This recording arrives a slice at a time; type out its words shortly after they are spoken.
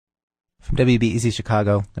From WBEZ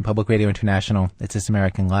Chicago and Public Radio International, it's This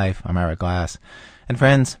American Life. I'm Ira Glass. And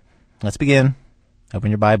friends, let's begin.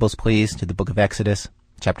 Open your Bibles, please, to the book of Exodus,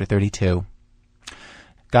 chapter 32.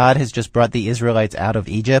 God has just brought the Israelites out of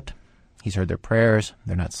Egypt. He's heard their prayers.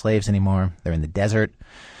 They're not slaves anymore. They're in the desert.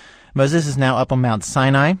 Moses is now up on Mount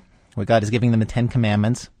Sinai, where God is giving them the Ten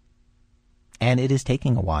Commandments. And it is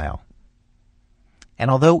taking a while. And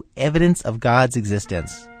although evidence of God's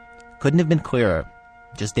existence couldn't have been clearer,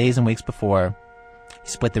 just days and weeks before, he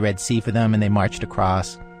split the Red Sea for them and they marched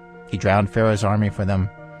across. He drowned Pharaoh's army for them.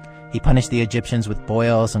 He punished the Egyptians with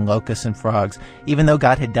boils and locusts and frogs. Even though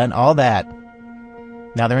God had done all that,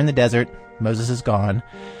 now they're in the desert, Moses is gone,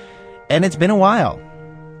 and it's been a while.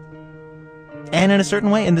 And in a certain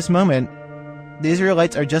way, in this moment, the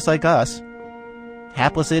Israelites are just like us,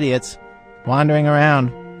 hapless idiots, wandering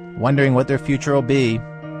around, wondering what their future will be,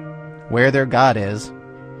 where their God is,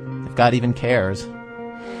 if God even cares.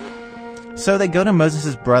 So they go to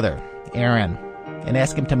Moses' brother, Aaron, and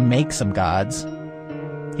ask him to make some gods.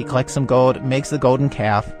 He collects some gold, makes the golden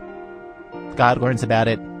calf. God learns about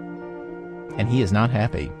it, and he is not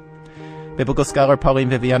happy. Biblical scholar Pauline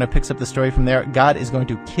Viviano picks up the story from there. God is going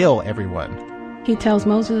to kill everyone. He tells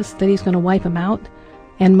Moses that he's going to wipe them out,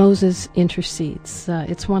 and Moses intercedes.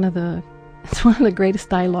 It's one of the greatest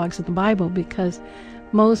dialogues of the Bible, because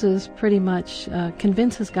Moses pretty much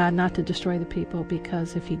convinces God not to destroy the people,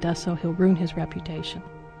 because if he does so, he'll ruin his reputation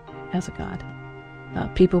as a god.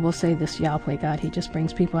 People will say this Yahweh God, he just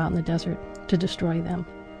brings people out in the desert to destroy them.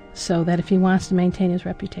 So that if he wants to maintain his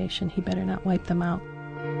reputation, he better not wipe them out.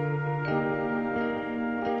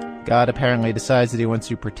 God apparently decides that he wants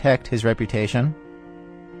to protect his reputation.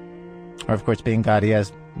 Or, of course, being God, he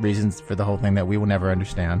has reasons for the whole thing that we will never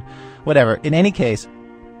understand. Whatever. In any case,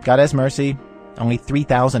 God has mercy. Only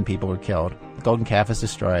 3,000 people were killed. The golden calf is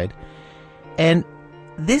destroyed. And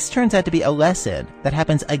this turns out to be a lesson that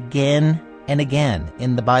happens again and again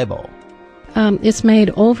in the Bible. It's made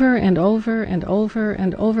over and over and over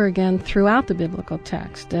and over again throughout the biblical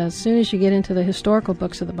text. As soon as you get into the historical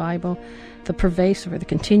books of the Bible, the pervasive or the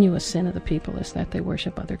continuous sin of the people is that they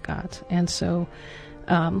worship other gods. And so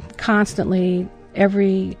constantly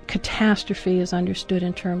every catastrophe is understood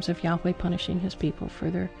in terms of Yahweh punishing his people for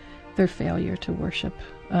their failure to worship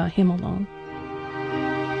him alone.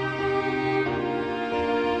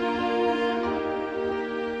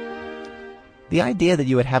 The idea that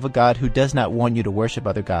you would have a God who does not want you to worship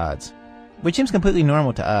other gods, which seems completely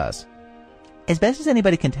normal to us, as best as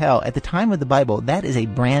anybody can tell, at the time of the Bible, that is a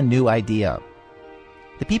brand new idea.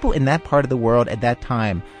 The people in that part of the world at that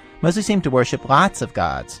time mostly seemed to worship lots of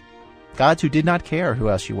gods who did not care who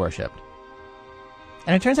else you worshipped.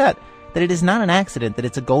 And it turns out that it is not an accident that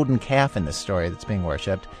it's a golden calf in this story that's being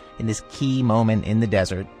worshipped in this key moment in the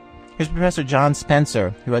desert. Here's Professor John Spencer,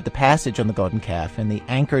 who wrote the passage on the golden calf in the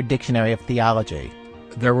Anchor Dictionary of Theology.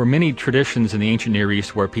 There were many traditions in the ancient Near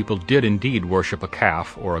East where people did indeed worship a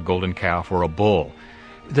calf or a golden calf or a bull.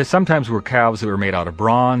 There sometimes were calves that were made out of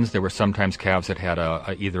bronze. There were sometimes calves that had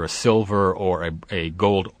either a silver or a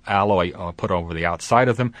gold alloy put over the outside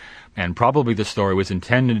of them. And probably the story was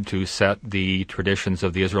intended to set the traditions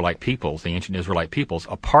of the Israelite peoples, the ancient Israelite peoples,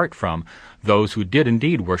 apart from those who did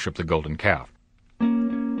indeed worship the golden calf.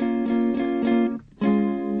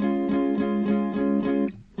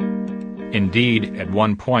 Indeed, at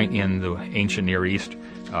one point in the ancient Near East,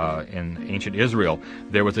 in ancient Israel,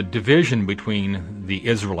 there was a division between the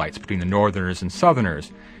Israelites, between the northerners and southerners,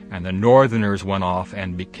 and the northerners went off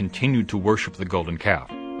and continued to worship the golden calf.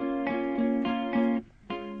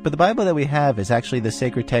 But the Bible that we have is actually the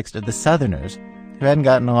sacred text of the southerners, who hadn't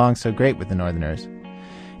gotten along so great with the northerners.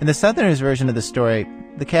 In the southerners' version of the story,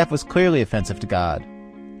 the calf was clearly offensive to God.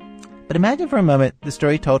 But imagine for a moment the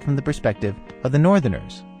story told from the perspective of the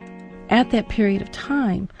northerners. At that period of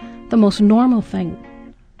time, the most normal thing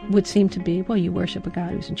would seem to be, well, you worship a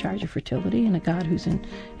God who's in charge of fertility, and a God who's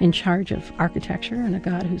in charge of architecture, and a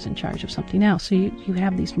God who's in charge of something else. So you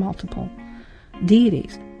have these multiple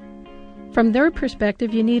deities. From their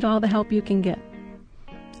perspective, you need all the help you can get.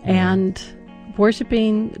 And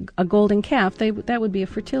worshiping a golden calf, that would be a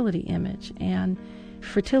fertility image. And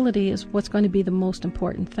fertility is what's going to be the most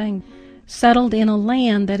important thing, settled in a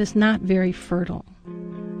land that is not very fertile.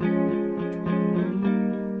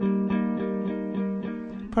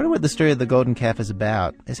 Part of what the story of the golden calf is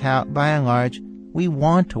about is how, by and large, we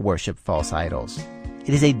want to worship false idols.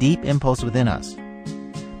 It is a deep impulse within us.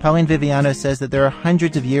 Pauline Viviano says that there are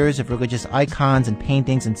hundreds of years of religious icons and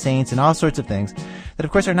paintings and saints and all sorts of things that,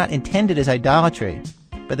 of course, are not intended as idolatry,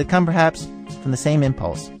 but that come perhaps from the same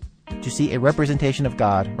impulse to see a representation of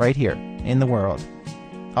God right here in the world,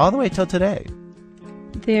 all the way till today.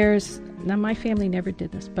 Now my family never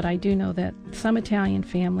did this, but I do know that some Italian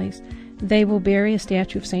families, they will bury a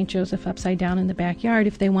statue of St. Joseph upside down in the backyard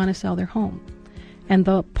if they want to sell their home. And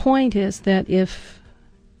the point is that if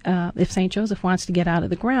St. Joseph wants to get out of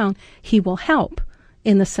the ground, he will help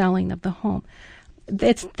in the selling of the home.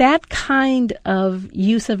 It's that kind of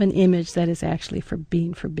use of an image that is actually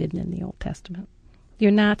being forbidden in the Old Testament.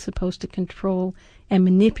 You're not supposed to control and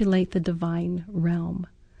manipulate the divine realm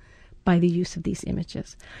by the use of these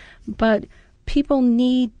images. But people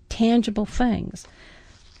need tangible things.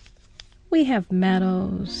 We have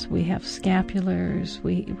meadows, we have scapulars,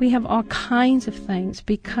 we have all kinds of things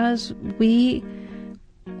because we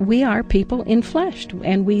are people in flesh,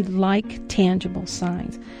 and we like tangible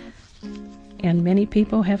signs. And many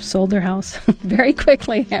people have sold their house very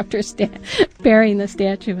quickly after burying the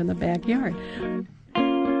statue in the backyard.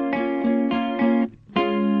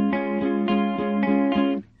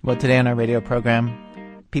 Well, today on our radio program,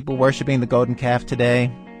 people worshiping the golden calf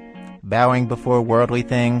today, bowing before worldly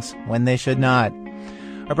things when they should not.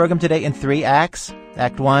 Our program today in 3 acts.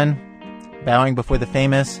 Act 1, bowing before the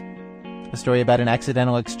famous, a story about an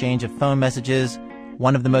accidental exchange of phone messages,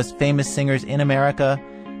 one of the most famous singers in America,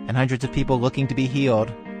 and hundreds of people looking to be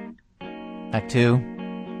healed. Act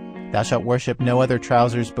 2, thou shalt worship no other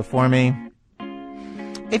trousers before me.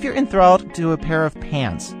 If you're enthralled to a pair of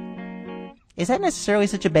pants, is that necessarily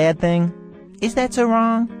such a bad thing? Is that so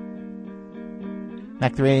wrong?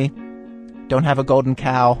 Act 3, don't have a golden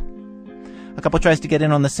cow. A couple tries to get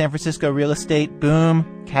in on the San Francisco real estate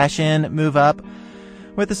boom, cash in, move up,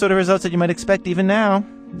 with the sort of results that you might expect even now,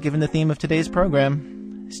 given the theme of today's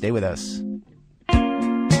program. Stay with us.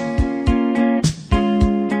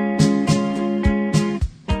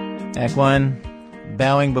 Act 1,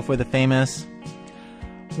 bowing before the famous.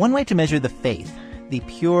 One way to measure the faith, the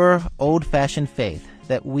pure, old-fashioned faith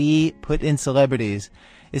that we put in celebrities,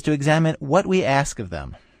 is to examine what we ask of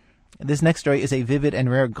them. This next story is a vivid and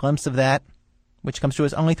rare glimpse of that, which comes to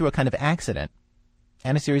us only through a kind of accident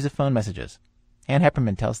and a series of phone messages. Ann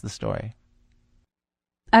Hepperman tells the story.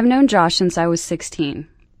 I've known Josh since I was 16.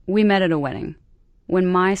 We met at a wedding, when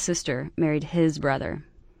my sister married his brother.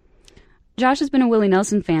 Josh has been a Willie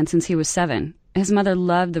Nelson fan since he was 7. His mother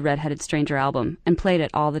loved the Red-Headed Stranger album and played it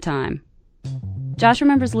all the time. Josh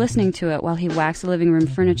remembers listening to it while he waxed the living room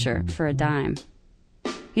furniture for a dime.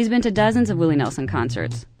 He's been to dozens of Willie Nelson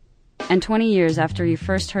concerts. And 20 years after he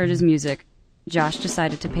first heard his music, Josh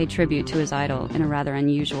decided to pay tribute to his idol in a rather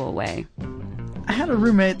unusual way. I had a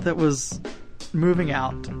roommate that was moving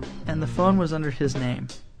out, and the phone was under his name.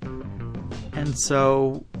 And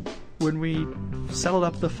so when we settled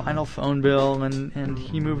up the final phone bill and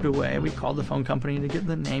he moved away, we called the phone company to get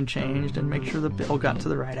the name changed and make sure the bill got to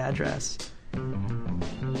the right address.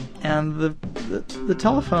 And the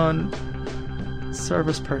telephone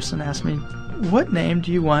service person asked me, what name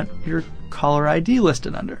do you want your caller ID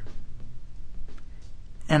listed under?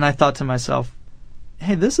 And I thought to myself,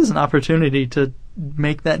 hey, this is an opportunity to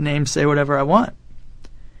make that name say whatever I want.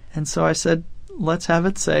 And so I said, let's have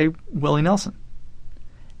it say Willie Nelson.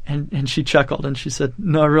 And she chuckled and she said,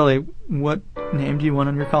 no, really, what name do you want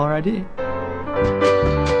on your caller ID?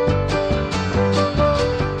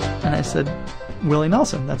 And I said, Willie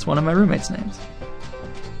Nelson. That's one of my roommate's names.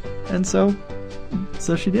 And so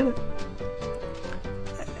she did it.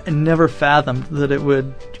 I never fathomed that it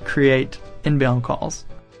would create inbound calls.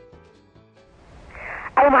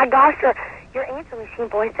 Oh my gosh, your answering machine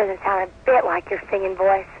voice doesn't sound a bit like your singing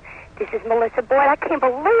voice. This is Melissa Boyd. I can't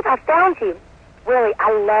believe I found you. Really,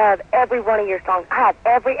 I love every one of your songs. I have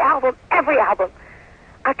every album.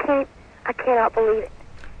 I cannot believe it.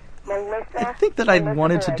 Melissa. I think that I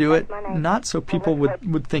wanted to do it not so people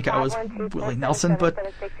would think I was Willie Nelson,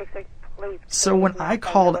 but so when I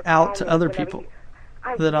called out to other people,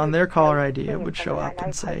 that on their caller ID it would show up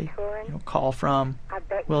and say, call from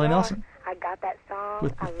Willie Nelson.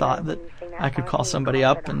 With the thought that I could call somebody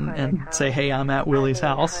up and say, hey, I'm at Willie's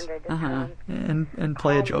house, and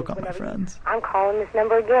play a joke on my friends. I'm calling this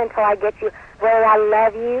number again until I get you. Willie, I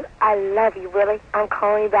love you, Willie. I'm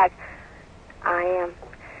calling you back. I am.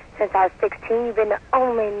 Since I was 16, you've been the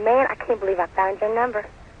only man. I can't believe I found your number.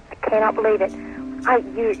 I cannot believe it.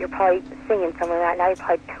 You're probably singing somewhere right now. You're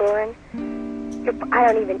probably touring.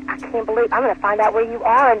 I can't believe. I'm going to find out where you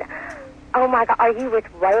are. And oh my God, are you with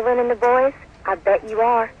Waylon and the boys? I bet you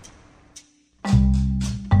are.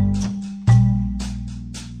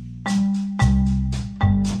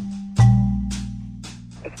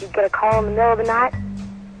 If you get a call in the middle of the night,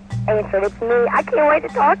 answer it. It's me. I can't wait to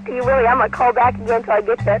talk to you, Willie. I'm going to call back again until I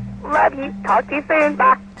get you. Love you. Talk to you soon.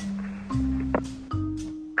 Bye.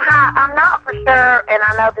 Hi, I'm not for sure, and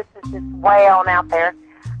I know this is just way on out there,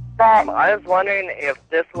 But I was wondering if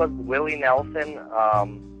this was Willie Nelson,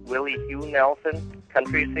 Willie Hugh Nelson,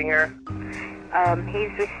 country singer.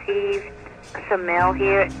 he's received some mail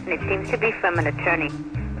here, and it seems to be from an attorney.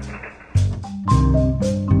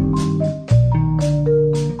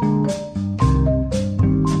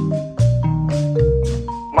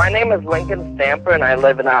 My name is Lincoln Stamper, and I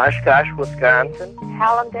live in Oshkosh, Wisconsin.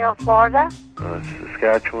 Hallandale, Florida.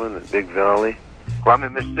 Saskatchewan and Big Valley.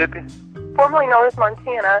 Columbia, Mississippi. Formerly known as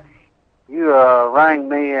Montana. You rang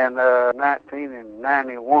me in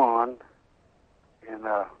 1991, and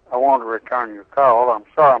I want to return your call. I'm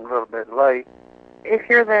sorry I'm a little bit late. If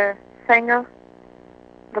you're the singer,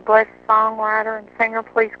 the blessed songwriter and singer,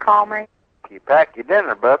 please call me. You pack your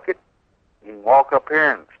dinner bucket. You can walk up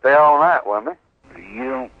here and stay all night with me. You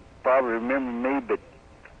don't probably remember me, but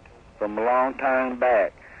from a long time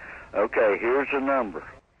back. Okay, here's the number.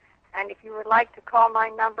 And if you would like to call my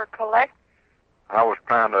number, collect. I was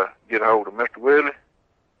trying to get a hold of Mr. Willie.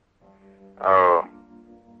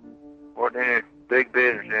 Wasn't any big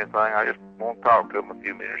business or anything. I just want to talk to him a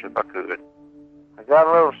few minutes if I could. I got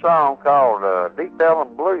a little song called Deep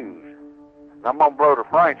Ellum Blues. I'm going to blow the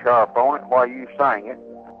French harp on it while you sing it.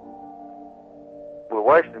 We're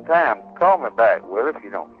wasting time. Call me back, Will, if you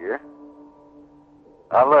don't care.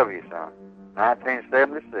 I love you, son.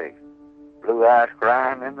 1976. Blue eyes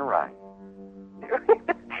crying in the rain.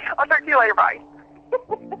 I'll talk to you later, bye.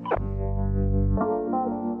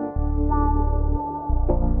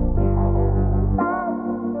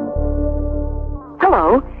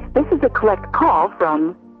 Hello, this is a collect call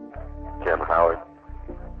from Jim Howard.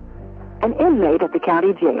 an inmate at the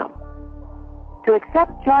county jail. To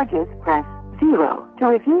accept charges, press 0. To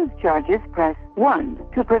refuse charges, press 1.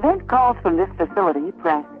 To prevent calls from this facility,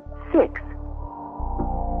 press 6.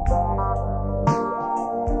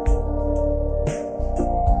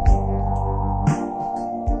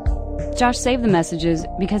 Josh saved the messages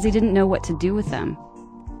because he didn't know what to do with them.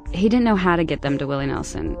 He didn't know how to get them to Willie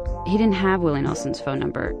Nelson. He didn't have Willie Nelson's phone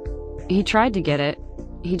number. He tried to get it,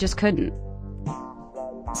 he just couldn't.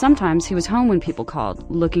 Sometimes he was home when people called,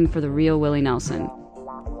 looking for the real Willie Nelson.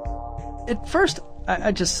 At first,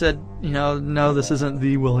 I just said, no, this isn't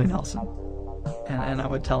the Willie Nelson. And I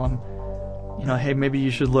would tell him, hey, maybe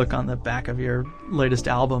you should look on the back of your latest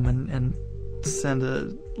album and send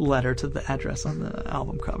a letter to the address on the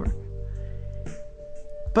album cover.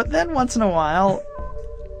 But then once in a while,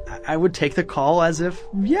 I would take the call as if,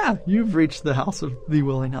 yeah, you've reached the house of the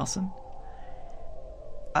Willie Nelson.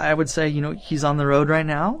 I would say, he's on the road right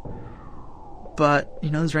now, but,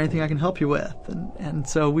 is there anything I can help you with? And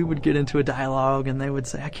so we would get into a dialogue, and they would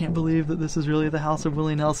say, I can't believe that this is really the house of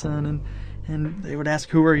Willie Nelson, and they would ask,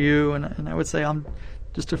 who are you? And I would say, I'm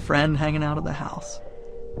just a friend hanging out at the house.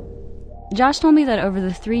 Josh told me that over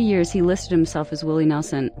the 3 years he listed himself as Willie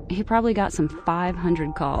Nelson, he probably got some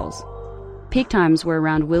 500 calls. Peak times were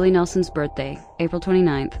around Willie Nelson's birthday, April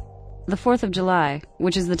 29th, the 4th of July,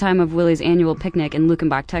 which is the time of Willie's annual picnic in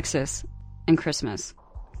Luckenbach, Texas, and Christmas.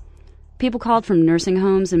 People called from nursing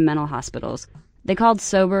homes and mental hospitals. They called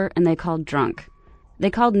sober and they called drunk. They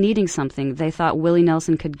called needing something they thought Willie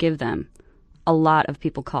Nelson could give them. A lot of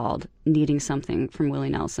people called needing something from Willie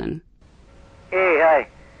Nelson. Hey,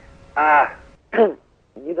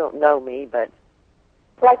 you don't know me, but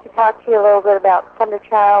I'd like to talk to you a little bit about Thunder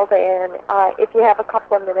Child, and if you have a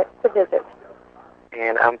couple of minutes to visit.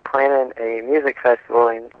 and I'm planning a music festival,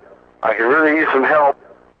 and I could really use some help.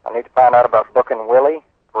 I need to find out about booking Willie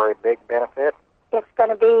for a big benefit. It's going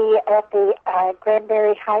to be at the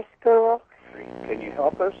Granbury High School. Can you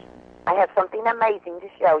help us? I have something amazing to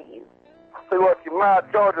show you. See what you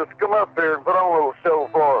might charge us to come up there and put on a little show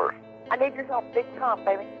for us. I need your help big time,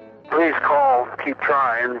 baby. Please call. Keep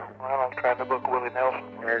trying. Well, I'm trying to book Willie Nelson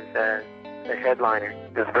as the headliner.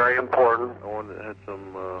 It's very important. I wanted to have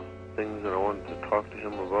some things that I wanted to talk to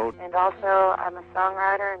him about. And also, I'm a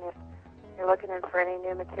songwriter, and if you're looking in for any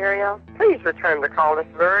new material, please return the call. It's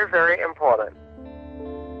very, very important.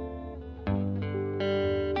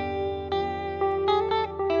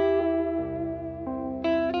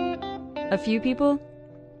 A few people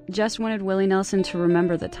just wanted Willie Nelson to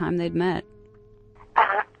remember the time they'd met.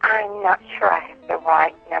 I'm not sure I have the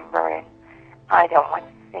right number, and I don't want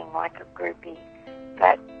to seem like a groupie,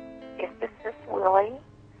 but if this is Willie,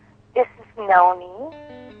 this is Noni,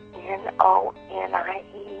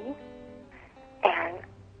 N-O-N-I-E, and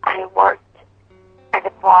I worked at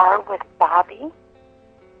a bar with Bobby,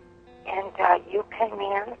 and you came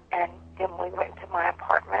in, and then we went to my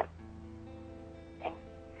apartment, and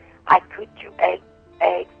I cooked you eggs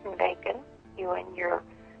and bacon, you and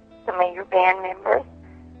some of your band members,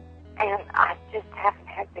 and I just haven't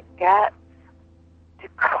had the guts to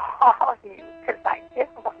call you, because I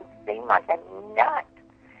just want to seem like a nut.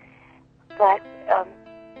 But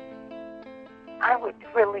I would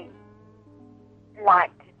really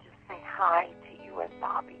like to just say hi to you and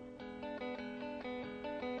Bobby.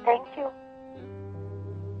 Thank you.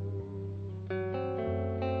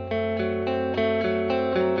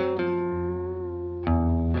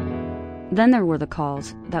 Then there were the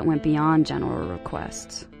calls that went beyond general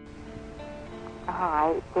requests.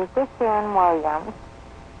 Hi, this is Sharon Williams.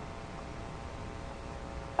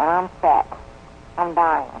 And I'm sick. I'm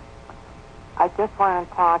dying. I just want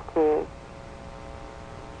to talk to you.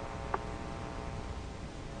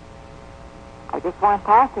 I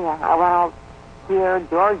want to hear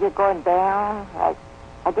Georgia going down.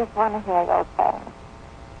 I just want to hear those things.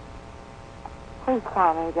 Please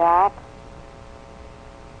call me back.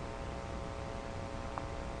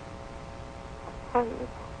 Please.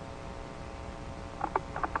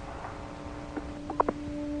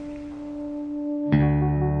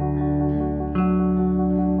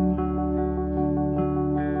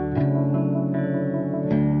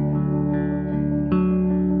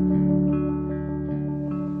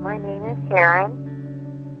 My name is Sharon,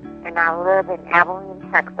 and I live in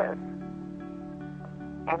Abilene, Texas.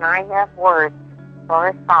 And I have words for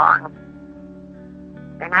a song.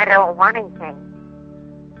 And I don't want anything.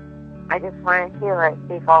 I just want to hear it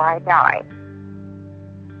before I die.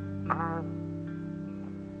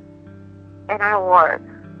 And I work.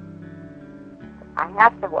 I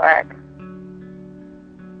have to work.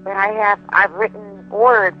 But I've written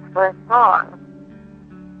words for a song.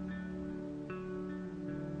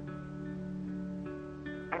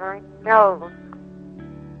 And I know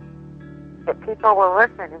that people will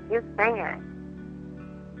listen if you sing it.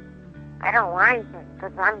 I don't want anything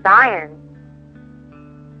because I'm dying.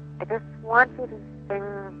 I just want you to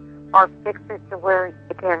sing or fix it to where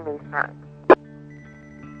it can be sung.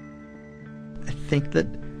 I think that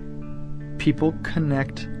people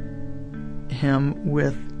connect him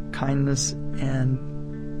with kindness and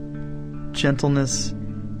gentleness,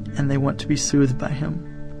 and they want to be soothed by him.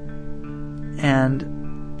 And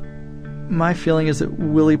my feeling is that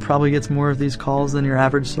Willie probably gets more of these calls than your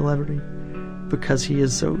average celebrity because he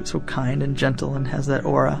is so kind and gentle and has that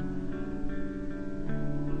aura.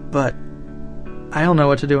 But I don't know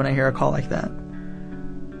what to do when I hear a call like that.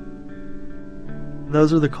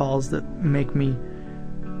 Those are the calls that make me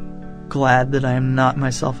glad that I am not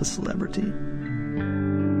myself a celebrity.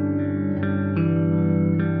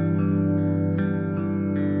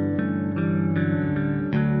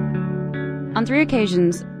 On 3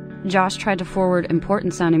 occasions, Josh tried to forward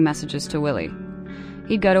important-sounding messages to Willie.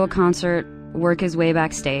 He'd go to a concert, work his way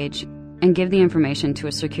backstage, and give the information to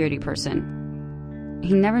a security person.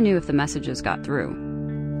 He never knew if the messages got through.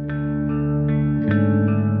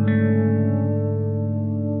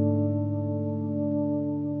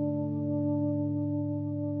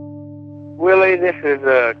 Willie, this is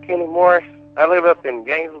Kenny Morris. I live up in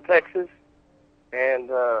Gainesville, Texas,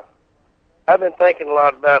 and I've been thinking a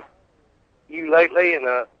lot about you lately, and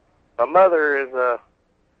my mother is,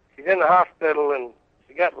 she's in the hospital, and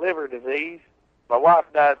she got liver disease. My wife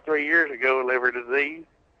died 3 years ago of liver disease,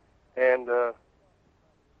 and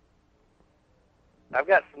I've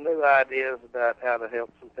got some new ideas about how to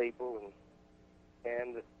help some people,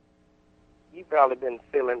 and you've probably been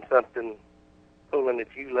feeling something pulling at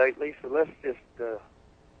you lately, so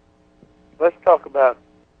let's talk about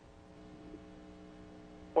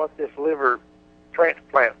what this liver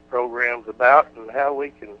transplant program's about and how we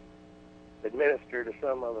can administer to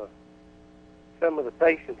some of the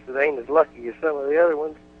patients that ain't as lucky as some of the other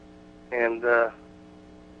ones. And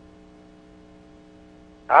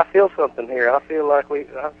I feel something here. I feel like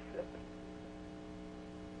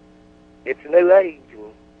it's a new age,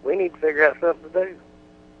 and we need to figure out something to do.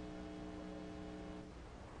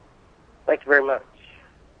 Thank you very much.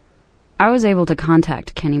 I was able to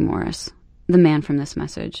contact Kenny Morris, the man from this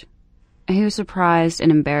message. He was surprised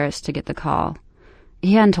and embarrassed to get the call.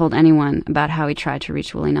 He hadn't told anyone about how he tried to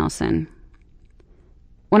reach Willie Nelson.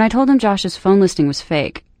 When I told him Josh's phone listing was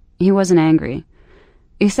fake, he wasn't angry.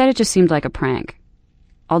 He said it just seemed like a prank,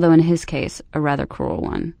 although in his case, a rather cruel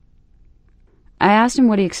one. I asked him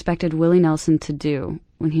what he expected Willie Nelson to do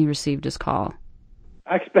when he received his call.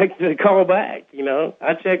 I expected a call back,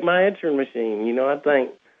 I checked my answering machine, I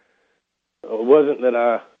think it wasn't that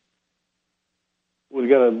I was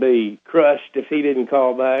going to be crushed if he didn't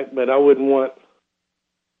call back, but I wouldn't want,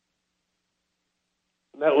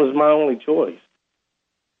 that was my only choice.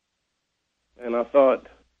 And I thought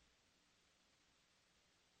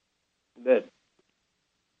that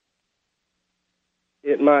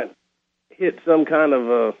it might hit some kind of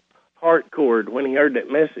a heart chord when he heard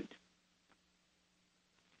that message.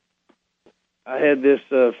 I had this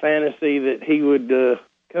fantasy that he would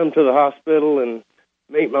come to the hospital and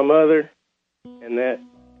meet my mother, and that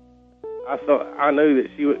I knew that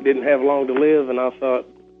she didn't have long to live, and I thought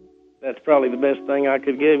that's probably the best thing I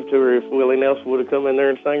could give to her if Willie Nelson would have come in there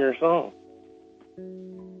and sang her a song.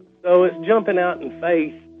 So it's jumping out in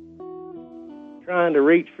faith, trying to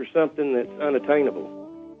reach for something that's unattainable.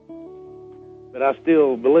 But I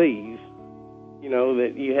still believe,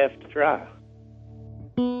 that you have to try.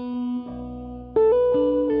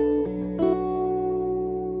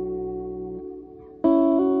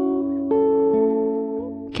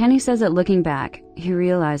 Kenny says that looking back, he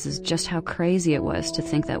realizes just how crazy it was to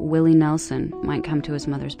think that Willie Nelson might come to his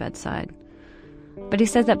mother's bedside. But he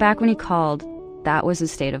says that back when he called, that was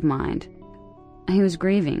his state of mind. He was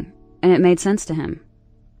grieving, and it made sense to him.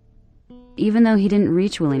 Even though he didn't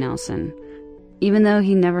reach Willie Nelson, even though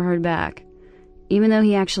he never heard back, even though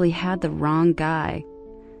he actually had the wrong guy,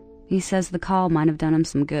 he says the call might have done him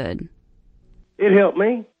some good. It helped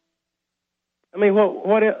me. I mean,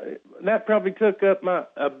 that probably took up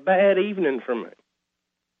a bad evening from me.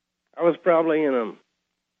 I was probably in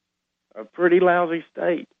a pretty lousy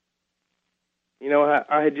state.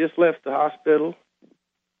 I had just left the hospital.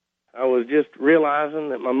 I was just realizing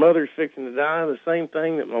that my mother's fixing to die, the same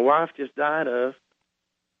thing that my wife just died of.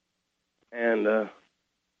 And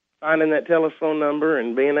finding that telephone number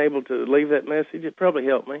and being able to leave that message, it probably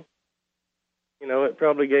helped me. It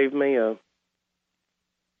probably gave me a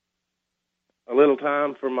little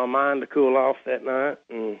time for my mind to cool off that night,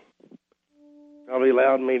 and probably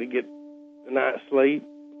allowed me to get a night's sleep.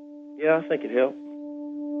 Yeah, I think it helped.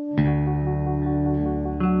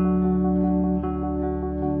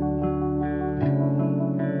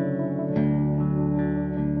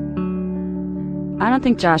 I don't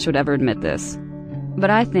think Josh would ever admit this, but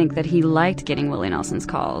I think that he liked getting Willie Nelson's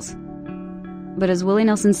calls. But as Willie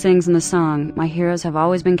Nelson sings in the song, "My heroes have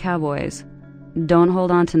always been cowboys," don't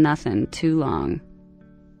hold on to nothing too long.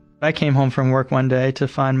 I came home from work one day to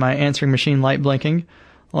find my answering machine light blinking,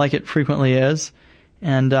 like it frequently is,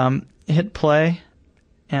 and hit play.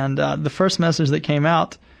 And the first message that came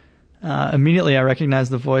out, immediately I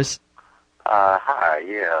recognized the voice. Hi,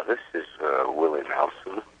 yeah, this is Willie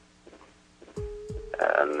Nelson.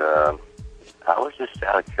 And I was just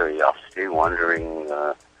out of curiosity wondering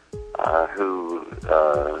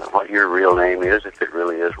what your real name is, if it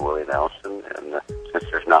really is Willie Nelson. And since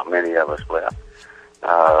there's not many of us left,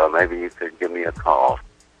 maybe you could give me a call.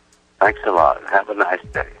 Thanks a lot. Have a nice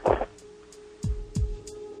day.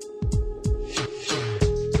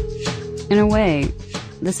 In a way,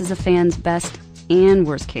 this is a fan's best and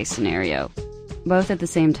worst case scenario, both at the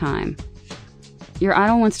same time. Your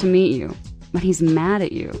idol wants to meet you, but he's mad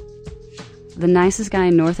at you. The nicest guy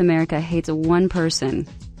in North America hates one person,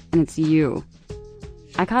 and it's you.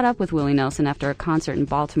 I caught up with Willie Nelson after a concert in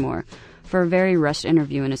Baltimore for a very rushed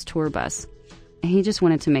interview in his tour bus. He just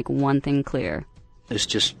wanted to make one thing clear. It's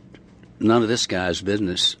just none of this guy's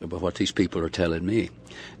business about what these people are telling me.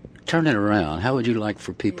 Turn it around. How would you like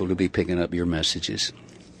for people to be picking up your messages?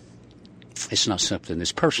 It's not something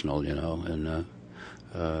that's personal, and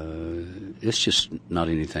it's just not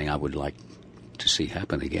anything I would like to see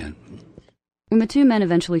happen again. When the two men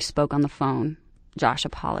eventually spoke on the phone, Josh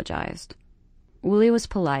apologized. Willie was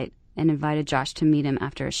polite and invited Josh to meet him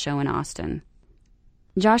after a show in Austin.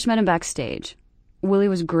 Josh met him backstage. Willie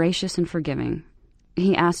was gracious and forgiving.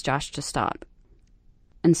 He asked Josh to stop.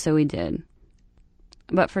 And so he did.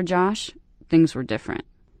 But for Josh, things were different.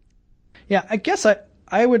 Yeah, I guess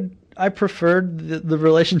I preferred the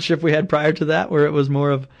relationship we had prior to that, where it was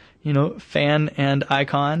more of, fan and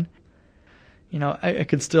icon. I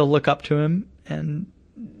could still look up to him, and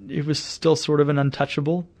it was still sort of an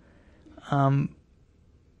untouchable.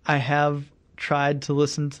 I have tried to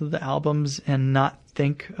listen to the albums and not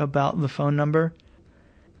think about the phone number,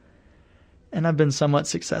 and I've been somewhat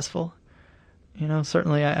successful.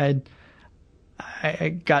 Certainly I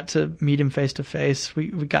got to meet him face to face. We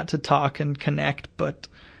got to talk and connect, but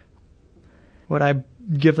would I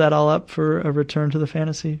give that all up for a return to the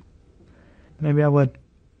fantasy? Maybe I would.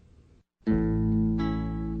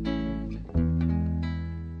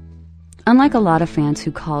 Unlike a lot of fans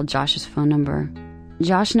who called Josh's phone number,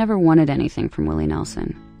 Josh never wanted anything from Willie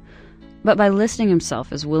Nelson. But by listing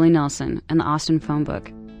himself as Willie Nelson in the Austin phone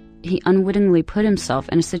book, he unwittingly put himself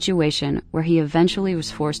in a situation where he eventually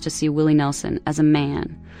was forced to see Willie Nelson as a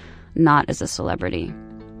man, not as a celebrity.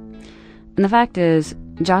 And the fact is,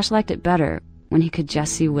 Josh liked it better when he could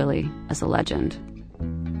just see Willie as a legend.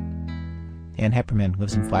 Ann Hepperman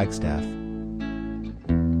lives in Flagstaff.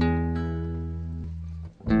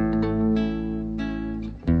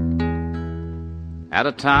 At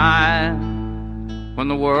a time when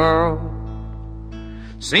the world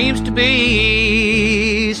seems to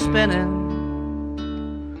be spinning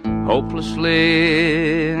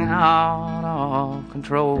hopelessly out of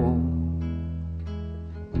control.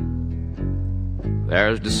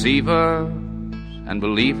 There's deceivers and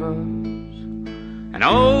believers and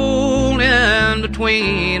old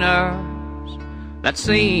in-betweeners that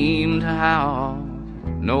seem to have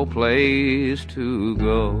no place to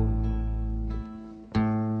go.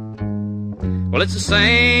 Well, it's the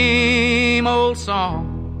same old song.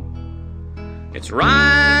 It's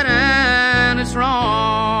right and it's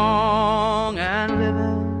wrong, and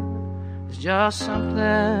living is just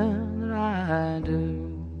something that I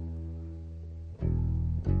do.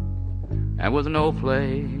 And with no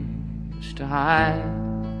place to hide,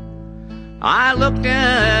 I looked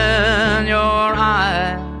in your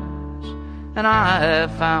eyes and I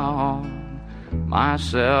found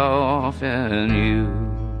myself in you.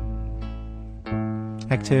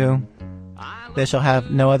 Act 2. They shall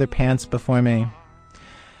have no other pants before me.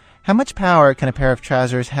 How much power can a pair of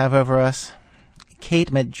trousers have over us?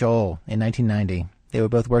 Kate met Joel in 1990. They were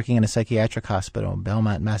both working in a psychiatric hospital in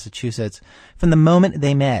Belmont, Massachusetts. From the moment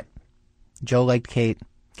they met, Joel liked Kate,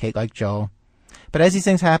 Kate liked Joel. But as these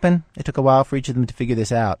things happen, it took a while for each of them to figure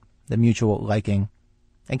this out, the mutual liking.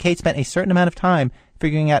 And Kate spent a certain amount of time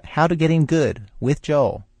figuring out how to get in good with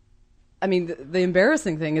Joel. I mean, the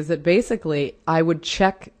embarrassing thing is that basically I would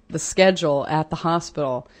check the schedule at the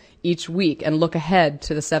hospital each week and look ahead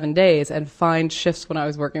to the 7 days and find shifts when I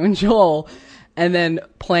was working with Joel and then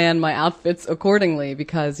plan my outfits accordingly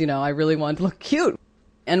because, you know, I really wanted to look cute.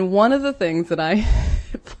 And one of the things that I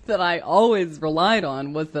always relied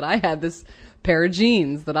on was that I had this pair of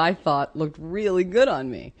jeans that I thought looked really good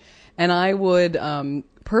on me. And I would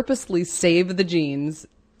purposely save the jeans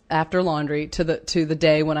after laundry to the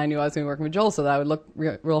day when I knew I was going to be working with Joel so that I would look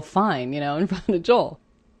real fine, you know, in front of Joel.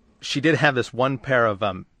 She did have this one pair of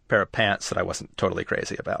pants that I wasn't totally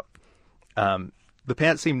crazy about. The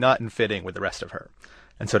pants seemed not in fitting with the rest of her,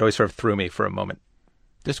 and so it always sort of threw me for a moment.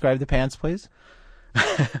 Describe the pants, please.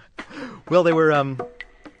 Well, they were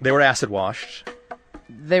acid washed.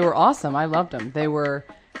 They were awesome. I loved them. They were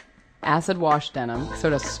acid washed denim,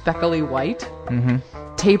 sort of speckly white,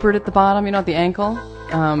 tapered at the bottom, you know, at the ankle,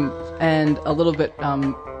 and a little bit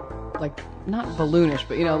like not balloonish,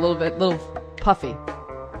 but you know, a little puffy.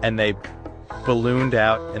 And they ballooned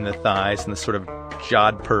out in the thighs in this sort of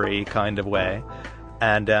jodhpuri kind of way.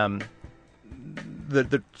 And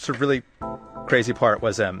the sort of really crazy part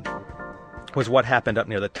was what happened up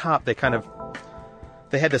near the top. They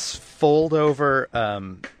had this fold over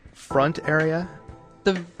front area.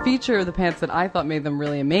 The feature of the pants that I thought made them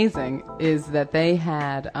really amazing is that they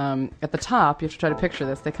had, at the top, you have to try to picture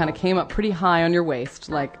this, they kind of came up pretty high on your waist,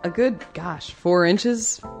 like a good, 4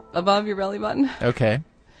 inches above your belly button. Okay.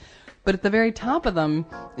 But at the very top of them,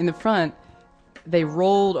 in the front, they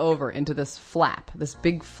rolled over into this flap, this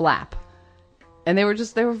big flap. And they were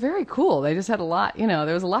very cool. They just had a lot, you know,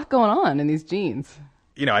 there was a lot going on in these jeans.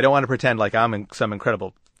 You know, I don't want to pretend like I'm some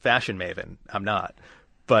incredible fashion maven. I'm not.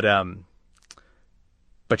 But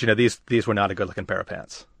you know, these were not a good-looking pair of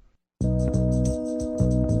pants.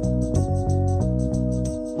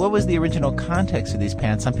 What was the original context of these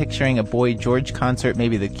pants? I'm picturing a Boy George concert,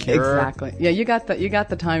 maybe The Cure. Exactly. Yeah, you got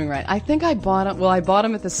the timing right. I think I bought them. Well, I bought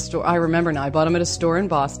them at the store. I remember now. I bought them at a store in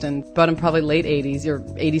Boston. Bought them probably late 80s or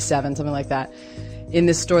 87, something like that, in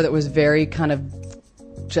this store that was very kind of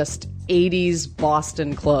just 80s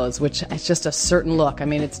Boston clothes, which is just a certain look. I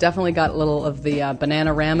mean, it's definitely got a little of the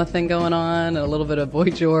Bananarama thing going on, and a little bit of Boy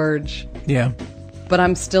George. Yeah. But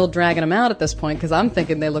I'm still dragging them out at this point because I'm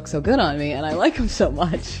thinking they look so good on me, and I like them so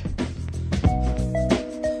much.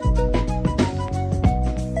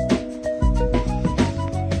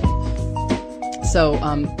 So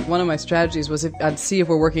one of my strategies was I'd see if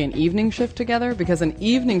we're working an evening shift together, because an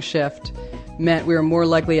evening shift meant we were more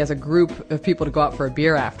likely as a group of people to go out for a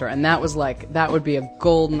beer after, and that would be a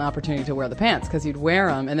golden opportunity to wear the pants, because you'd wear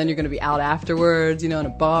them and then you're going to be out afterwards, you know, in a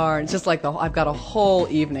bar. It's just like I've got a whole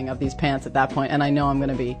evening of these pants at that point, and I know I'm going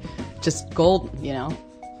to be just golden, you know.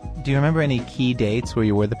 Do you remember any key dates where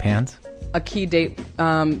you wore the pants? A key date,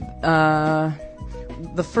 the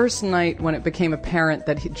first night when it became apparent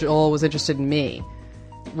that Joel was interested in me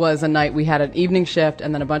was a night we had an evening shift,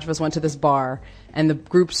 and then a bunch of us went to this bar, and the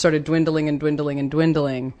group started dwindling and dwindling and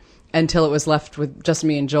dwindling until it was left with just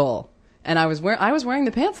me and Joel. And I was wearing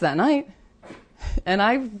the pants that night. And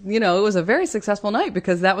it was a very successful night,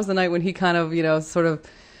 because that was the night when he kind of, you know, sort of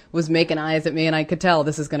was making eyes at me, and I could tell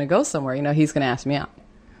this is going to go somewhere. You know, he's going to ask me out.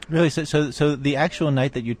 Really? So the actual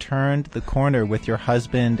night that you turned the corner with your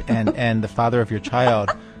husband and the father of your child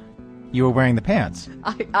you were wearing the pants.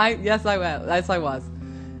 Yes, I was. Yes, I was.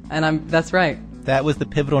 And that's right. That was the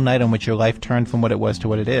pivotal night on which your life turned from what it was to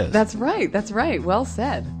what it is. That's right. That's right. Well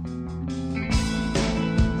said.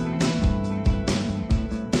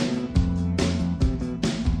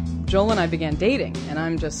 Joel and I began dating, and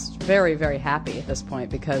I'm just very, very happy at this point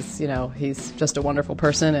because, he's just a wonderful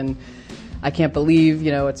person, and I can't believe,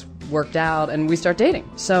 it's worked out, and we start dating.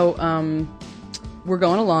 So, we're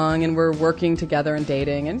going along, and we're working together and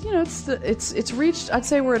dating, and, it's reached, I'd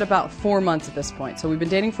say we're at about 4 months at this point. So we've been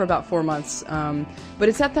dating for about 4 months, but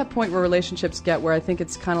it's at that point where relationships get where I think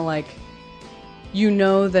it's kind of like,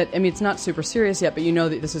 that, it's not super serious yet, but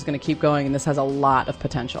that this is going to keep going, and this has a lot of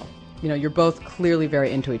potential. You're both clearly very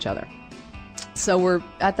into each other. So we're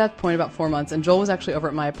at that point about 4 months, and Joel was actually over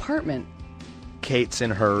at my apartment. Kate's in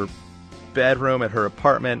her bedroom at her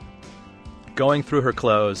apartment, going through her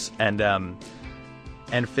clothes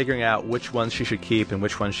and figuring out which ones she should keep and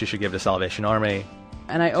which ones she should give to Salvation Army.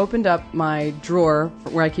 And I opened up my drawer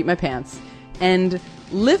where I keep my pants and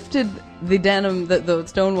lifted the denim, the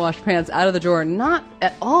stonewashed pants out of the drawer, not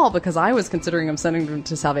at all because I was considering them sending them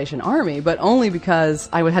to Salvation Army, but only because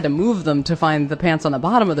I had to move them to find the pants on the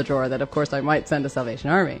bottom of the drawer that, of course, I might send to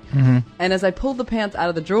Salvation Army. Mm-hmm. And as I pulled the pants out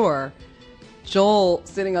of the drawer, Joel,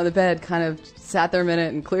 sitting on the bed, kind of sat there a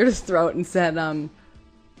minute and cleared his throat and said,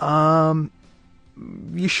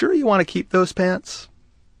 you sure you want to keep those pants?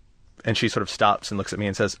 And she sort of stops and looks at me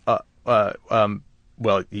and says, well,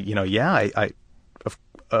 yeah,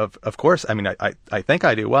 Of course. I mean, I think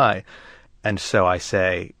I do. Why? And so I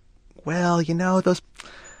say, well, those,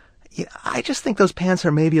 I just think those pants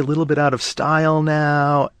are maybe a little bit out of style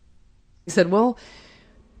now. He said, well,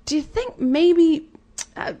 do you think maybe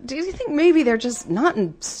they're just not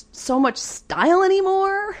in so much style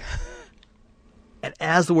anymore? And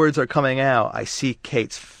as the words are coming out, I see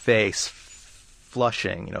Kate's face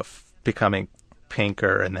flushing, becoming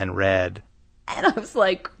pinker and then red. And I was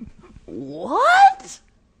like, what?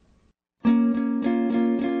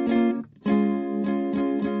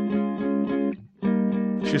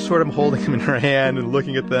 She's sort of holding them in her hand and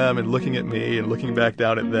looking at them and looking at me and looking back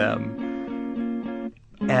down at them.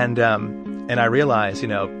 And I realize,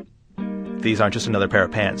 these aren't just another pair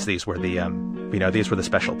of pants. These were these were the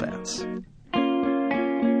special pants.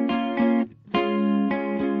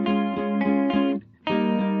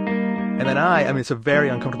 And then it's a very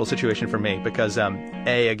uncomfortable situation for me because,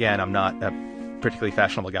 again, I'm not a particularly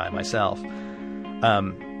fashionable guy myself.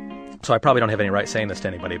 So I probably don't have any right saying this to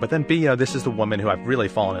anybody. But then B, this is the woman who I've really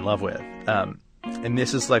fallen in love with. And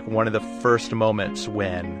this is like one of the first moments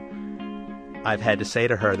when I've had to say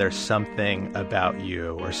to her, there's something about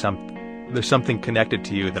you or there's something connected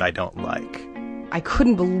to you that I don't like. I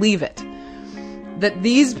couldn't believe it. That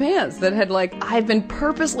these pants that I've been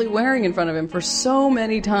purposely wearing in front of him for so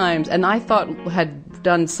many times and I thought had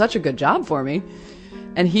done such a good job for me.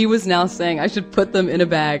 And he was now saying I should put them in a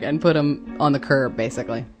bag and put them on the curb,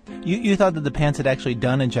 basically. You thought that the pants had actually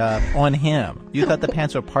done a job on him. You thought the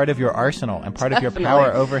pants were part of your arsenal and part of your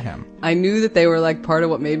power over him. I knew that they were part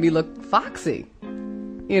of what made me look foxy,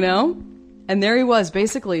 And there he was,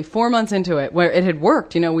 basically 4 months into it, where it had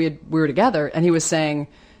worked. We were together, and he was saying,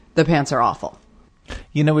 the pants are awful.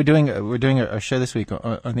 We're doing a show this week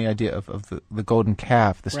on the idea of the golden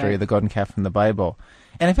calf, the story of the golden calf from the Bible.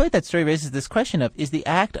 And I feel like that story raises this question of, is the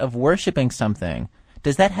act of worshiping something,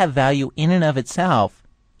 does that have value in and of itself,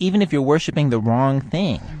 even if you're worshiping the wrong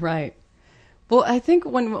thing? Right. Well, I think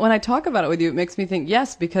when I talk about it with you, it makes me think,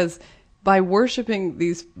 yes, because by worshiping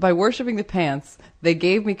the pants, they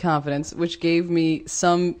gave me confidence, which gave me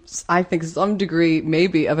some degree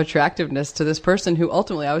maybe of attractiveness to this person who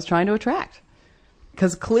ultimately I was trying to attract.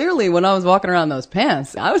 Because clearly when I was walking around those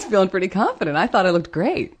pants, I was feeling pretty confident. I thought I looked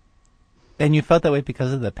great. And you felt that way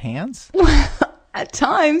because of the pants? At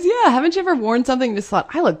times, yeah. Haven't you ever worn something and just thought,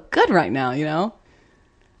 I look good right now,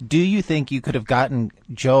 Do you think you could have gotten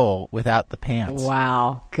Joel without the pants?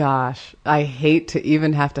 Wow. Gosh. I hate to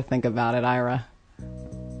even have to think about it, Ira.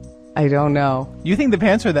 I don't know. You think the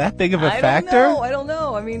pants are that big of a factor? I don't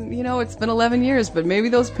know. I mean, it's been 11 years, but maybe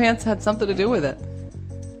those pants had something to do with it.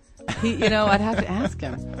 I'd have to ask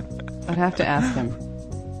him.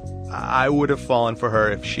 I would have fallen for her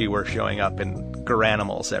if she were showing up in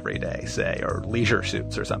Garanimals every day, say, or leisure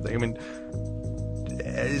suits or something. I mean,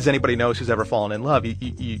 as anybody knows who's ever fallen in love,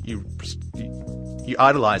 you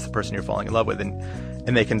idolize the person you're falling in love with,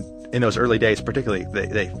 and they can, in those early days particularly,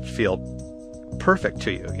 they feel perfect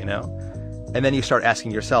to you, And then you start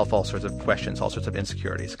asking yourself all sorts of questions, all sorts of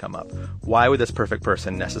insecurities come up. Why would this perfect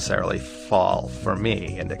person necessarily fall for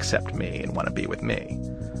me and accept me and want to be with me?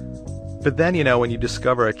 But then, when you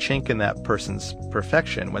discover a chink in that person's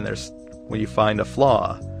perfection, when you find a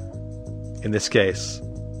flaw, in this case,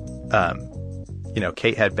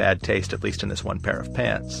 Kate had bad taste, at least in this one pair of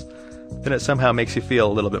pants, then it somehow makes you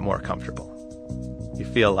feel a little bit more comfortable. You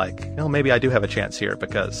feel like, maybe I do have a chance here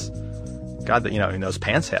because, God, those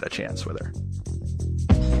pants had a chance with her.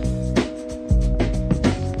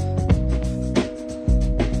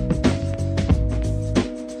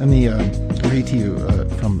 Let me read to you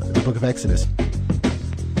from the book of Exodus.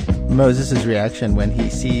 Moses' reaction when he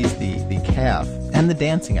sees the calf and the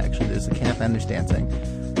dancing. Actually, there's the calf and there's dancing.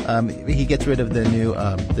 He gets rid of the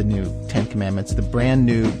new Ten Commandments, the brand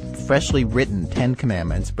new, freshly written 10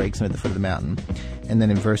 Commandments, breaks them at the foot of the mountain, and then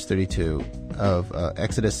in verse 32 of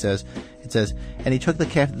Exodus it says, "And he took the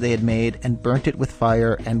calf that they had made and burnt it with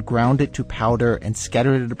fire and ground it to powder and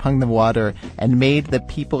scattered it upon the water and made the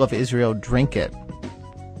people of Israel drink it."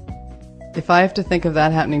 If I have to think of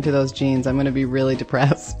that happening to those jeans, I'm going to be really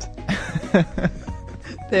depressed.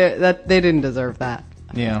 They didn't deserve that.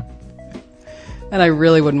 Yeah. And I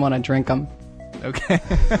really wouldn't want to drink them. Okay.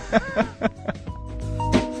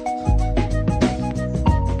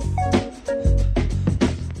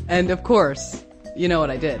 And of course, you know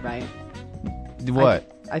what I did, right? What?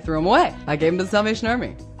 I threw them away. I gave them to the Salvation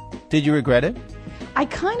Army. Did you regret it? I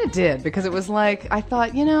kind of did, because it was like, I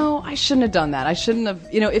thought, I shouldn't have done that. I shouldn't have,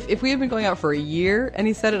 if we had been going out for a year and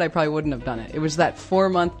he said it, I probably wouldn't have done it. It was that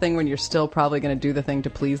 4-month thing when you're still probably going to do the thing to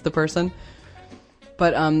please the person.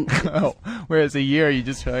 But, whereas a year, you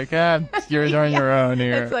just feel like, you're on your own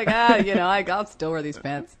here. It's like, I'll still wear these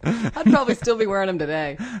pants. I'd probably still be wearing them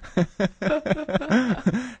today.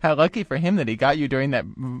 How lucky for him that he got you during that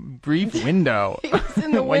brief window. He was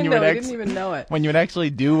in the window, he didn't even know it. When you would actually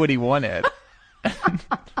do what he wanted.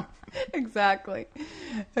 Exactly.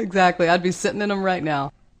 I'd be sitting in them right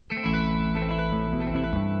now.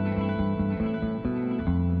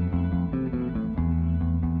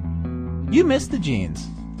 You miss the jeans.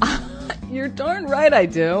 You're darn right I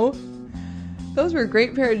do. Those were a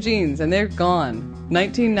great pair of jeans, and they're gone.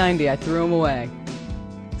 1990, I threw them away.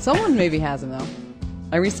 Someone maybe has them, though.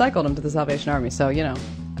 I recycled them to the Salvation Army, so,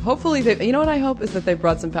 hopefully you know what I hope is that they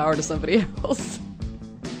brought some power to somebody else.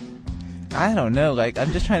 I don't know.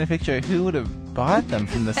 I'm just trying to picture who would have bought them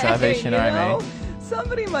from the Salvation Army.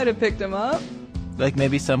 Somebody might have picked them up. Like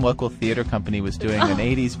maybe some local theater company was doing an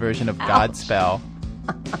 80s version of Godspell.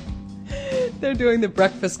 They're doing the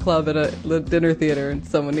Breakfast Club at a dinner theater, and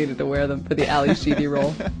someone needed to wear them for the Ali Sheedy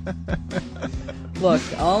role. Look,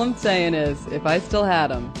 all I'm saying is, if I still had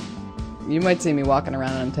them, you might see me walking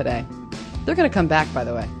around in them today. They're going to come back, by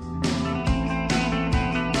the way.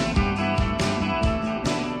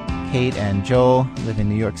 Kate and Joel live in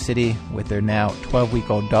New York City with their now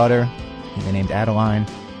 12-week-old daughter, who they named Adeline,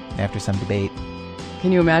 after some debate.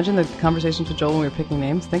 Can you imagine the conversations with Joel when we were picking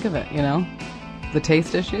names? Think of it, the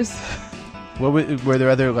taste issues. Were there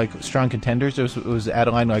other strong contenders, or was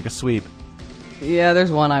Adeline a sweep? Yeah,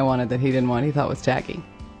 there's one I wanted that he didn't want. He thought was tacky.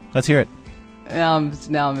 Let's hear it. Now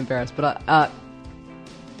I'm embarrassed, but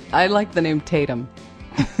I like the name Tatum.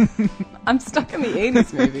 I'm stuck in the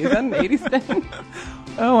 80s, maybe. Is that an 80s thing?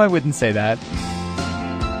 Oh, I wouldn't say that.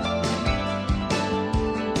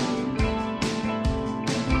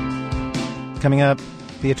 Coming up,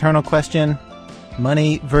 the eternal question,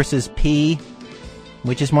 money versus pee.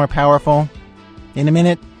 Which is more powerful? In a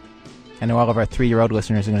minute. I know all of our 3-year-old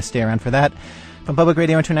listeners are going to stay around for that. From Public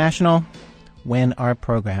Radio International, when our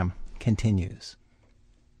program continues.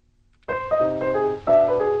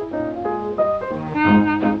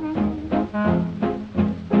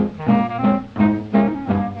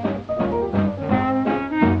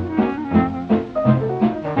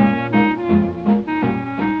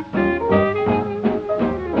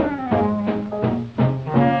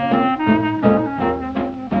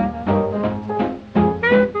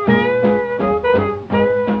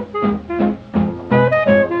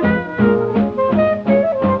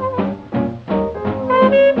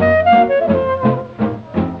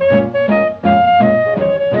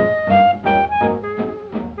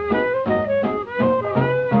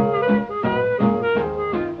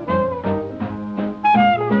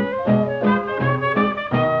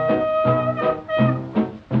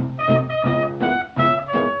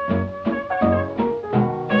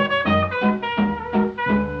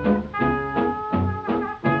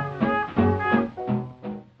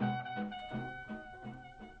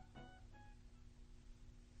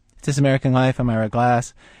 This is American Life. I'm Ira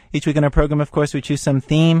Glass. Each week in our program, of course, we choose some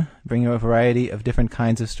theme, bring you a variety of different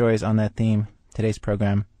kinds of stories on that theme. Today's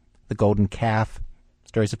program, the golden calf,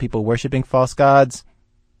 stories of people worshiping false gods,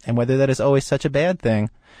 and whether that is always such a bad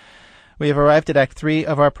thing. We have arrived at Act 3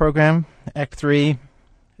 of our program. Act 3,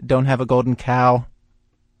 Don't Have a Golden Cow.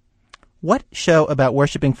 What show about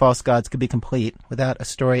worshiping false gods could be complete without a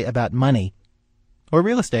story about money, or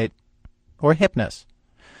real estate, or hypnos?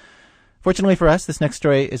 Fortunately for us, this next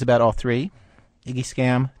story is about all three. Iggy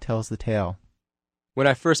Scam tells the tale. When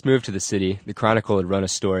I first moved to the city, the Chronicle had run a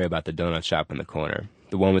story about the donut shop in the corner,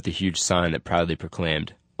 the one with the huge sign that proudly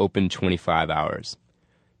proclaimed, "Open 25 hours."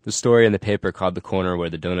 The story in the paper called the corner where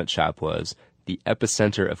the donut shop was the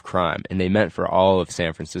epicenter of crime, and they meant for all of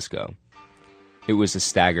San Francisco. It was a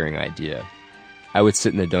staggering idea. I would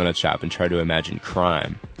sit in the donut shop and try to imagine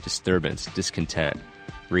crime, disturbance, discontent,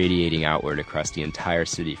 radiating outward across the entire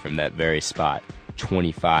city from that very spot,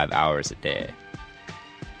 25 hours a day.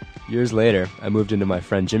 Years later, I moved into my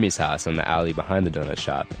friend Jimmy's house on the alley behind the donut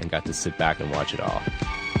shop and got to sit back and watch it all.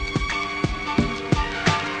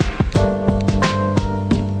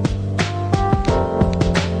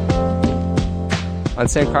 On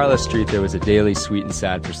San Carlos Street, there was a daily sweet and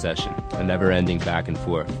sad procession, a never-ending back and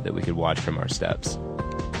forth that we could watch from our steps.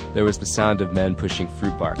 There was the sound of men pushing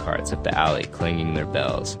fruit bar carts up the alley, clanging their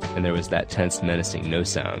bells, and there was that tense, menacing no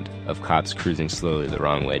sound of cops cruising slowly the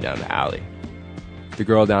wrong way down the alley. The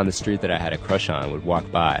girl down the street that I had a crush on would walk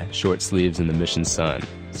by, short sleeves in the Mission sun,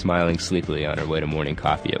 smiling sleepily on her way to morning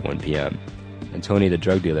coffee at 1 p.m., and Tony the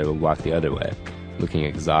drug dealer would walk the other way, looking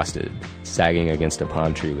exhausted, sagging against a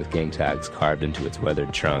palm tree with gang tags carved into its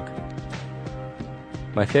weathered trunk.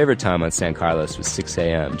 My favorite time on San Carlos was 6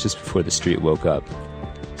 a.m., just before the street woke up,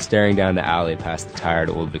 staring down the alley past the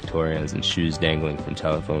tired old Victorians and shoes dangling from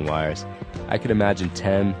telephone wires. I could imagine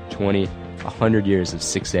 10, 20, 100 years of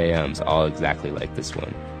 6 a.m.s all exactly like this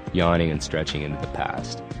one, yawning and stretching into the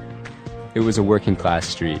past. It was a working-class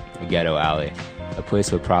street, a ghetto alley, a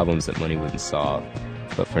place with problems that money wouldn't solve,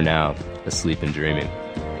 but for now, asleep and dreaming.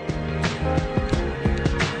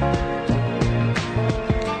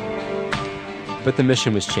 But the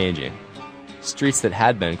Mission was changing. Streets that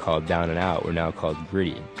had been called down and out were now called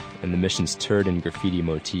gritty, and the Mission's turd and graffiti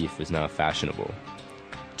motif was now fashionable.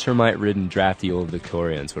 Termite-ridden, drafty old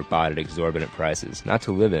Victorians were bought at exorbitant prices, not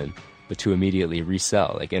to live in, but to immediately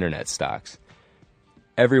resell like internet stocks.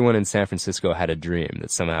 Everyone in San Francisco had a dream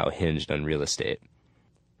that somehow hinged on real estate.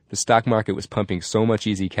 The stock market was pumping so much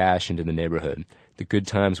easy cash into the neighborhood, the good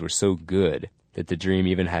times were so good that the dream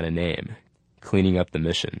even had a name, cleaning up the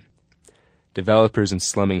Mission. Developers and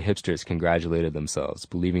slumming hipsters congratulated themselves,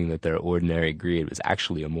 believing that their ordinary greed was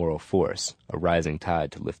actually a moral force, a rising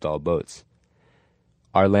tide to lift all boats.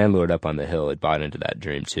 Our landlord up on the hill had bought into that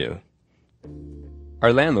dream too.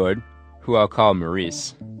 Our landlord, who I'll call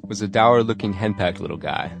Maurice, was a dour-looking henpecked little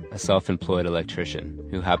guy, a self-employed electrician,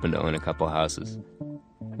 who happened to own a couple houses.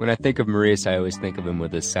 When I think of Maurice, I always think of him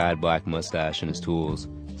with his sad black mustache and his tools,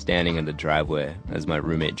 standing in the driveway as my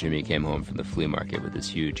roommate Jimmy came home from the flea market with his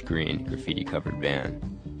huge green graffiti-covered van.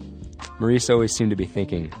 Maurice always seemed to be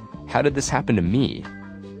thinking, how did this happen to me?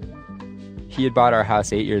 He had bought our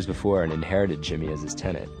house 8 years before and inherited Jimmy as his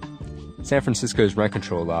tenant. San Francisco's rent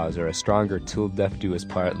control laws are a stronger till death do us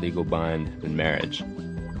part legal bind than marriage.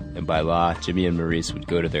 And by law, Jimmy and Maurice would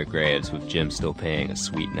go to their graves with Jim still paying a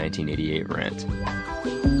sweet 1988 rent.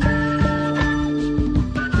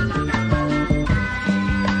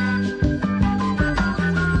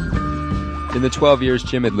 In the 12 years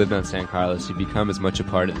Jim had lived on San Carlos, he'd become as much a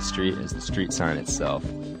part of the street as the street sign itself.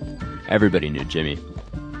 Everybody knew Jimmy.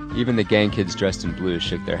 Even the gang kids dressed in blue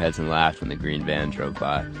shook their heads and laughed when the green van drove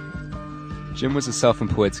by. Jim was a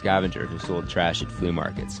self-employed scavenger who sold trash at flea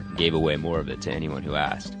markets and gave away more of it to anyone who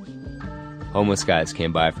asked. Homeless guys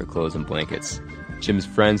came by for clothes and blankets. Jim's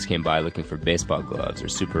friends came by looking for baseball gloves or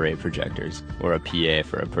Super 8 projectors or a PA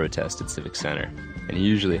for a protest at Civic Center, and he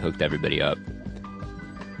usually hooked everybody up.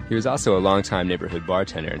 He was also a longtime neighborhood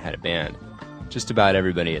bartender and had a band. Just about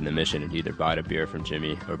everybody in the Mission had either bought a beer from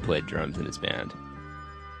Jimmy or played drums in his band.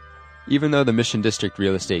 Even though the Mission District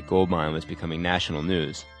real estate goldmine was becoming national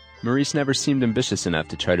news, Maurice never seemed ambitious enough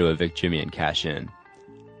to try to evict Jimmy and cash in.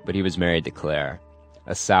 But he was married to Claire,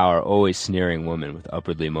 a sour, always sneering woman with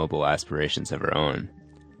upwardly mobile aspirations of her own.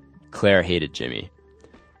 Claire hated Jimmy.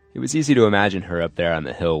 It was easy to imagine her up there on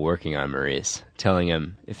the hill working on Maurice, telling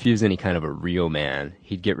him if he was any kind of a real man,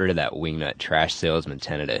 he'd get rid of that wingnut trash salesman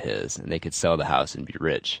tenant of his, and they could sell the house and be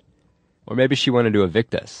rich. Or maybe she wanted to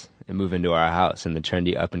evict us and move into our house in the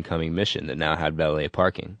trendy up-and-coming Mission that now had valet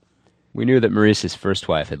parking. We knew that Maurice's first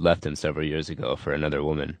wife had left him several years ago for another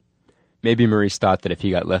woman. Maybe Maurice thought that if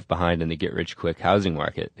he got left behind in the get-rich-quick housing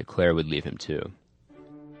market, that Claire would leave him too.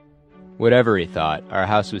 Whatever he thought, our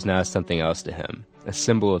house was now something else to him, a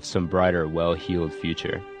symbol of some brighter, well-heeled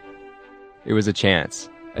future. It was a chance,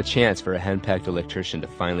 A chance for a henpecked electrician to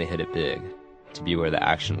finally hit it big, to be where the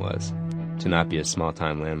action was, to not be a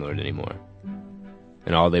small-time landlord anymore.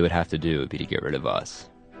 And all they would have to do would be to get rid of us.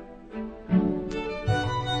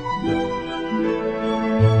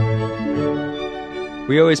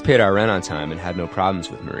 We always paid our rent on time and had no problems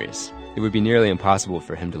with Maurice. It would be nearly impossible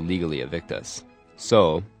for him to legally evict us.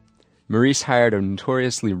 So, Maurice hired a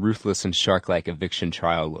notoriously ruthless and shark-like eviction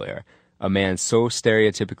trial lawyer, a man so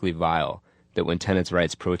stereotypically vile that when tenants'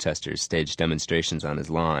 rights protesters staged demonstrations on his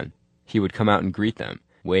lawn, he would come out and greet them,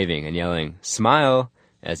 waving and yelling, "Smile!"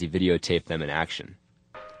 as he videotaped them in action.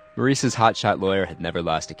 Maurice's hotshot lawyer had never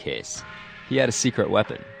lost a case. He had a secret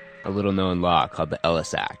weapon, a little-known law called the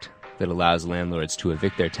Ellis Act, that allows landlords to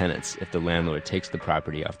evict their tenants if the landlord takes the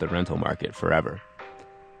property off the rental market forever.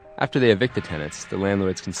 After they evict the tenants, the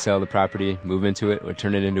landlords can sell the property, move into it, or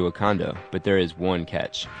turn it into a condo, but there is one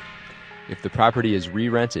catch. If the property is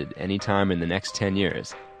re-rented any time in the next 10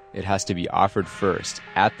 years, it has to be offered first,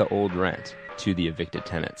 at the old rent, to the evicted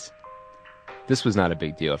tenants. This was not a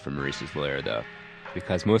big deal for Maurice's lawyer, though,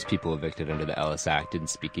 because most people evicted under the Ellis Act didn't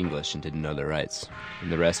speak English and didn't know their rights,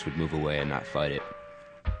 and the rest would move away and not fight it.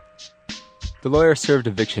 The lawyer served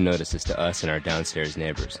eviction notices to us and our downstairs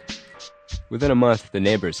neighbors. Within a month, the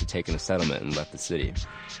neighbors had taken a settlement and left the city,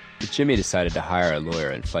 but Jimmy decided to hire a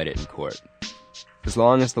lawyer and fight it in court. As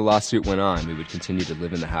long as the lawsuit went on, we would continue to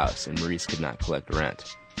live in the house, and Maurice could not collect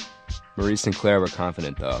rent. Maurice and Claire were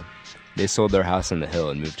confident, though. They sold their house on the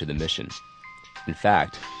hill and moved to the Mission. In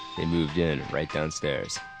fact, they moved in right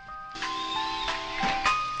downstairs.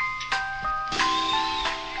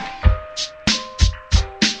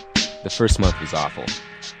 The first month was awful.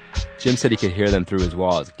 Jim said he could hear them through his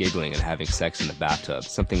walls, giggling and having sex in the bathtub,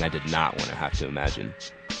 something I did not want to have to imagine.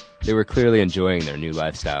 They were clearly enjoying their new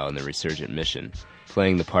lifestyle and their resurgent mission,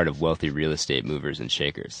 playing the part of wealthy real estate movers and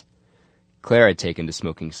shakers. Claire had taken to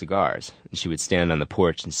smoking cigars, and she would stand on the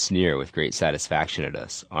porch and sneer with great satisfaction at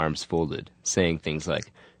us, arms folded, saying things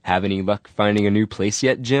like, "Have any luck finding a new place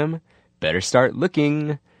yet, Jim? Better start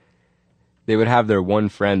looking." They would have their one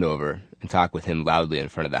friend over and talk with him loudly in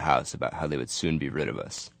front of the house about how they would soon be rid of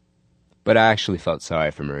us. But I actually felt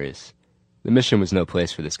sorry for Maurice. The Mission was no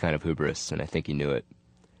place for this kind of hubris, and I think he knew it.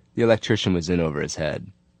 The electrician was in over his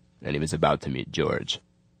head, and he was about to meet George.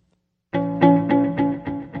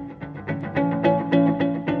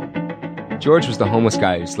 George was the homeless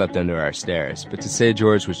guy who slept under our stairs, but to say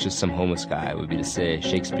George was just some homeless guy would be to say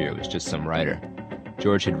Shakespeare was just some writer.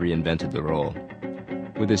 George had reinvented the role.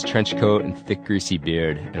 With his trench coat and thick greasy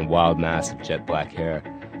beard and wild mass of jet black hair,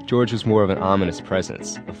 George was more of an ominous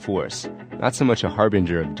presence, a force, not so much a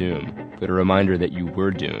harbinger of doom, but a reminder that you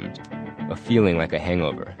were doomed, a feeling like a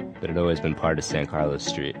hangover that had always been part of San Carlos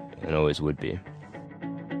Street, and always would be.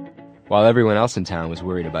 While everyone else in town was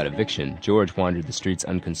worried about eviction, George wandered the streets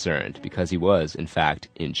unconcerned, because he was, in fact,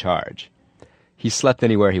 in charge. He slept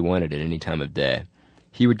anywhere he wanted at any time of day.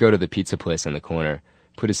 He would go to the pizza place on the corner,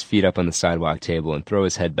 put his feet up on the sidewalk table, and throw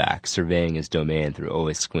his head back, surveying his domain through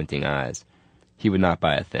always squinting eyes. He would not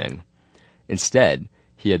buy a thing. Instead,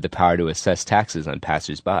 he had the power to assess taxes on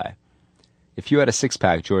passers-by. If you had a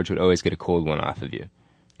six-pack, George would always get a cold one off of you.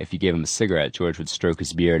 If you gave him a cigarette, George would stroke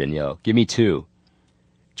his beard and yell, "Give me two."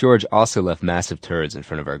 George also left massive turds in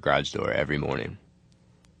front of our garage door every morning.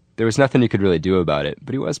 There was nothing you could really do about it,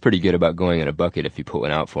 but he was pretty good about going in a bucket if you put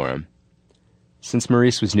one out for him. Since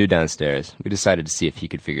Maurice was new downstairs, we decided to see if he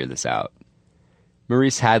could figure this out.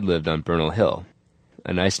 Maurice had lived on Bernal Hill,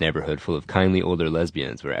 a nice neighborhood full of kindly older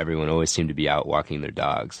lesbians where everyone always seemed to be out walking their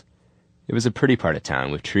dogs. It was a pretty part of town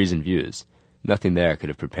with trees and views. Nothing there could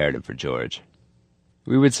have prepared him for George.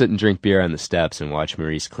 We would sit and drink beer on the steps and watch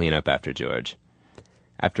Maurice clean up after George.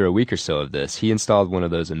 After a week or so of this, he installed one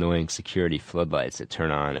of those annoying security floodlights that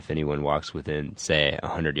turn on if anyone walks within, say,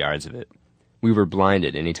 100 yards of it. We were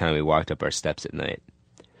blinded any time we walked up our steps at night.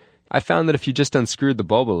 I found that if you just unscrewed the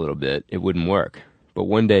bulb a little bit, it wouldn't work. But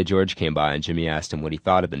one day George came by and Jimmy asked him what he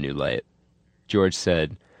thought of the new light. George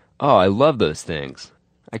said, "Oh, I love those things.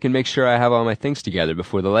 I can make sure I have all my things together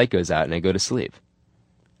before the light goes out and I go to sleep."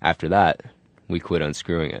 After that, we quit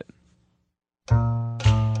unscrewing it.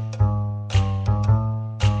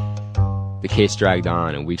 The case dragged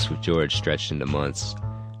on, and weeks with George stretched into months.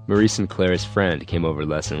 Maurice and Claire's friend came over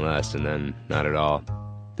less and less, and then not at all.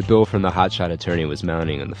 The bill from the hotshot attorney was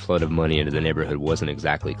mounting, and the flood of money into the neighborhood wasn't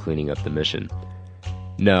exactly cleaning up the Mission.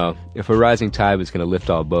 No, if a rising tide was going to lift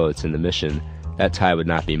all boats in the Mission, that tide would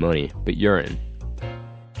not be money, but urine.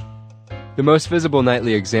 The most visible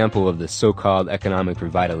nightly example of this so-called economic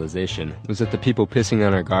revitalization was that the people pissing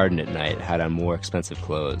on our garden at night had on more expensive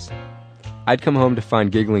clothes. I'd come home to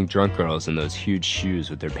find giggling drunk girls in those huge shoes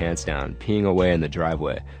with their pants down, peeing away in the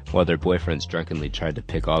driveway, while their boyfriends drunkenly tried to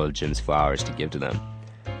pick all of Jim's flowers to give to them.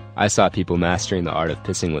 I saw people mastering the art of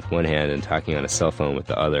pissing with one hand and talking on a cell phone with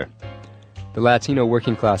the other. The Latino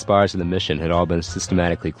working-class bars of the Mission had all been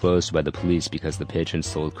systematically closed by the police because the patrons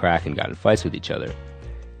sold crack and got in fights with each other.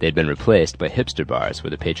 They'd been replaced by hipster bars where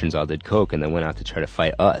the patrons all did coke and then went out to try to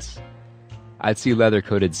fight us. I'd see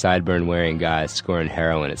leather-coated sideburn-wearing guys scoring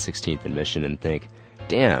heroin at 16th and Mission and think,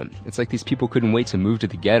 damn, it's like these people couldn't wait to move to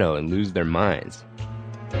the ghetto and lose their minds.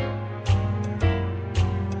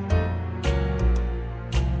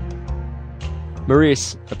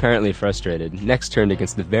 Maurice, apparently frustrated, next turned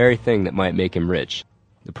against the very thing that might make him rich,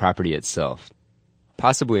 the property itself.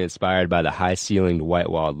 Possibly inspired by the high-ceilinged,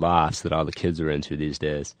 white-walled lofts that all the kids are into these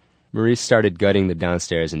days, Maurice started gutting the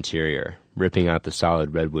downstairs interior, ripping out the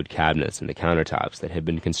solid redwood cabinets and the countertops that had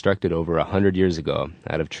been constructed over 100 years ago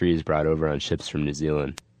out of trees brought over on ships from New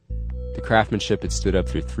Zealand. The craftsmanship had stood up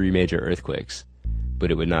through 3 major earthquakes,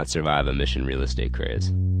 but it would not survive a Mission real estate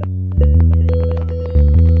craze.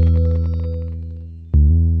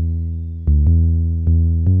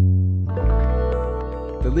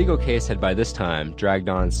 The legal case had by this time dragged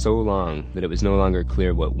on so long that it was no longer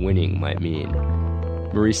clear what winning might mean.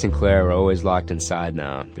 Maurice and Claire were always locked inside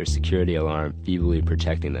now, their security alarm feebly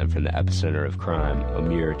protecting them from the epicenter of crime a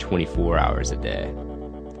mere 24 hours a day.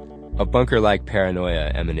 A bunker-like paranoia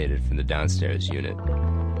emanated from the downstairs unit.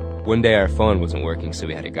 One day our phone wasn't working, so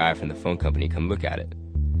we had a guy from the phone company come look at it.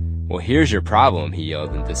 "Well, here's your problem," he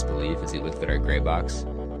yelled in disbelief as he looked at our gray box.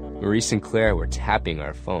 Maurice and Claire were tapping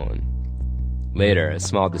our phone. Later, a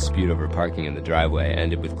small dispute over parking in the driveway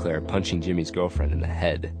ended with Claire punching Jimmy's girlfriend in the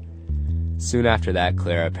head. Soon after that,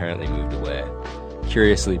 Claire apparently moved away,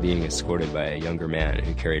 curiously being escorted by a younger man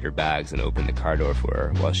who carried her bags and opened the car door for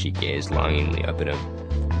her while she gazed longingly up at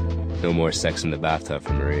him. No more sex in the bathtub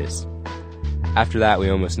for Maurice. After that, we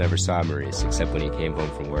almost never saw Maurice, except when he came home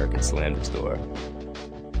from work and slammed his door.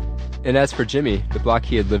 And as for Jimmy, the block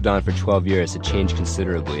he had lived on for 12 years had changed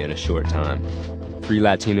considerably in a short time. 3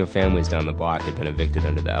 Latino families down the block had been evicted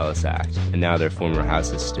under the Ellis Act, and now their former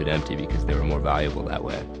houses stood empty because they were more valuable that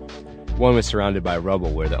way. One was surrounded by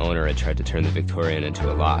rubble where the owner had tried to turn the Victorian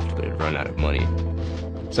into a loft but had run out of money.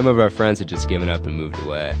 Some of our friends had just given up and moved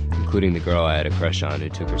away, including the girl I had a crush on who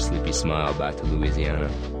took her sleepy smile back to Louisiana.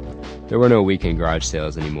 There were no weekend garage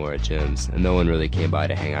sales anymore at Jim's, and no one really came by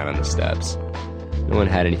to hang out on the steps. No one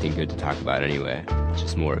had anything good to talk about anyway,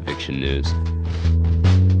 just more eviction news.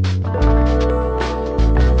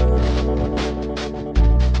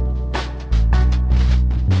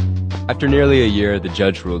 After nearly a year, the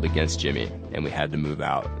judge ruled against Jimmy, and we had to move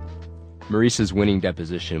out. Maurice's winning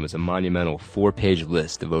deposition was a monumental 4-page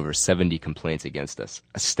list of over 70 complaints against us,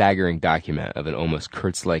 a staggering document of an almost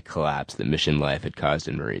Kurtz-like collapse that Mission life had caused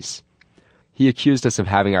in Maurice. He accused us of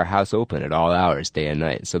having our house open at all hours, day and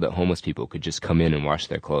night, so that homeless people could just come in and wash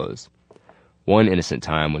their clothes. One innocent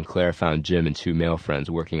time, when Claire found Jim and 2 male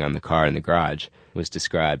friends working on the car in the garage, was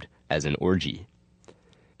described as an orgy.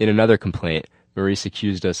 In another complaint, Maurice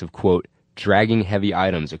accused us of, quote, dragging heavy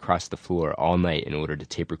items across the floor all night in order to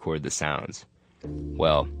tape record the sounds.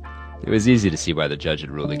 Well, it was easy to see why the judge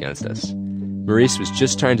had ruled against us. Maurice was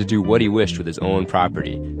just trying to do what he wished with his own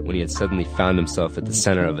property when he had suddenly found himself at the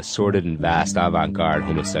center of a sordid and vast avant-garde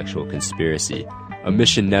homosexual conspiracy, a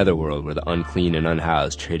Mission netherworld where the unclean and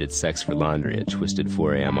unhoused traded sex for laundry at twisted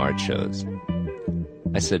 4 a.m. art shows.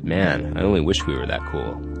 I said, man, I only wish we were that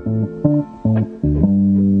cool.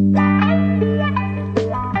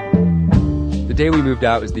 The day we moved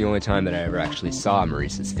out was the only time that I ever actually saw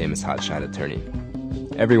Maurice's famous hotshot attorney.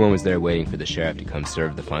 Everyone was there waiting for the sheriff to come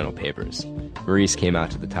serve the final papers. Maurice came out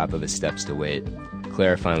to the top of his steps to wait.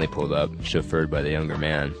 Claire finally pulled up, chauffeured by the younger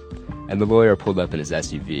man, and the lawyer pulled up in his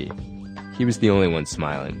SUV. He was the only one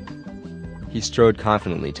smiling. He strode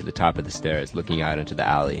confidently to the top of the stairs, looking out into the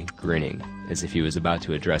alley, grinning, as if he was about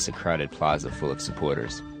to address a crowded plaza full of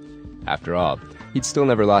supporters. After all, he'd still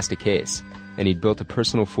never lost a case, and he'd built a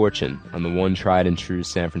personal fortune on the one tried-and-true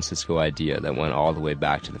San Francisco idea that went all the way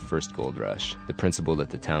back to the first gold rush, the principle that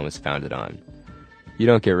the town was founded on. You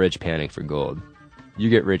don't get rich panning for gold. You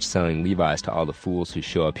get rich selling Levi's to all the fools who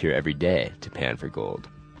show up here every day to pan for gold.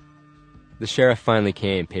 The sheriff finally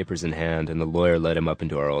came, papers in hand, and the lawyer led him up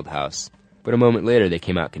into our old house. But a moment later, they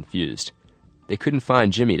came out confused. They couldn't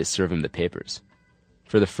find Jimmy to serve him the papers.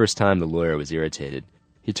 For the first time, the lawyer was irritated.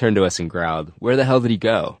 He turned to us and growled, "Where the hell did he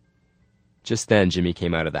go?" Just then, Jimmy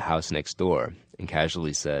came out of the house next door and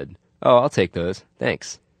casually said, "Oh, I'll take those,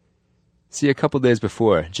 thanks." See, a couple days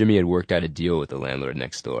before, Jimmy had worked out a deal with the landlord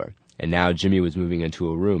next door, and now Jimmy was moving into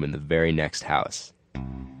a room in the very next house.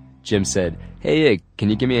 Jim said, "Hey, can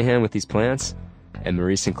you give me a hand with these plants?" And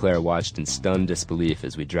Maurice and Claire watched in stunned disbelief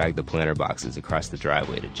as we dragged the planter boxes across the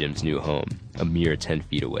driveway to Jim's new home, a mere 10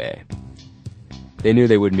 feet away. They knew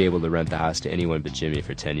they wouldn't be able to rent the house to anyone but Jimmy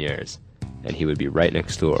for 10 years, and he would be right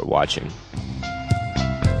next door watching.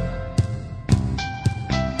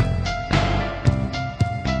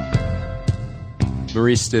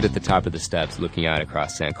 Maurice stood at the top of the steps looking out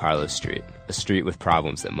across San Carlos Street, a street with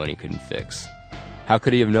problems that money couldn't fix. How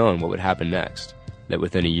could he have known what would happen next? That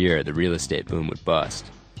within a year the real estate boom would bust,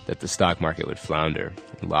 that the stock market would flounder,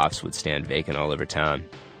 and lofts would stand vacant all over town.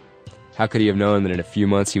 How could he have known that in a few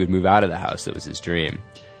months he would move out of the house that was his dream,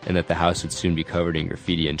 and that the house would soon be covered in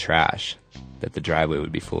graffiti and trash, that the driveway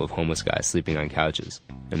would be full of homeless guys sleeping on couches,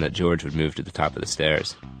 and that George would move to the top of the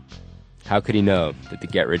stairs? How could he know that the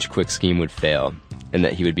get-rich-quick scheme would fail, and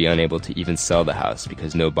that he would be unable to even sell the house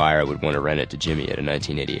because no buyer would want to rent it to Jimmy at a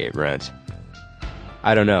 1988 rent?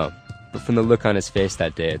 I don't know, but from the look on his face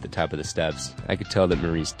that day at the top of the steps, I could tell that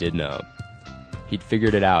Maurice did know. He'd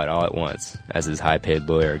figured it out all at once, as his high-paid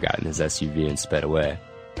lawyer got in his SUV and sped away,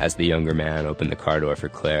 as the younger man opened the car door for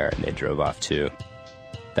Claire and they drove off too.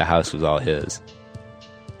 The house was all his.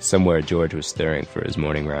 Somewhere George was stirring for his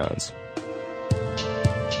morning rounds.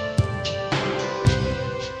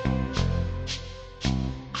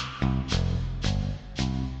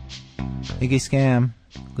 Iggy Scam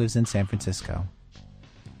lives in San Francisco.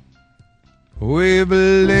 We've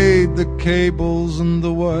laid the cables and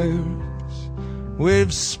the wires.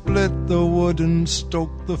 We've split the wood and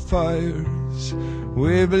stoked the fires.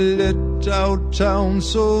 We've lit out town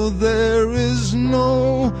so there is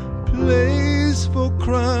no place for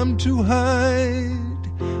crime to hide.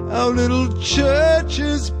 Our little church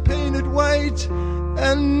is painted white,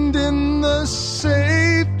 and in the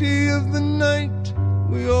safety of the night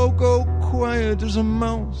we all go quiet as a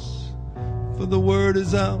mouse, for the word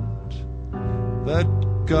is out that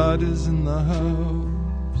God is in the house.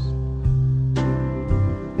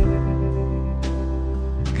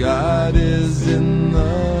 God is in the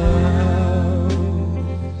house.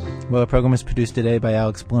 Well, the program was produced today by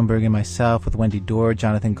Alex Bloomberg and myself, with Wendy Dorr,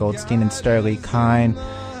 Jonathan Goldstein, and Starlee Kine.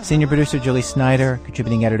 Senior producer Julie Snyder.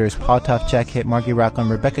 Contributing editors Paul Tough, Jack Hitt, Margie Rockland,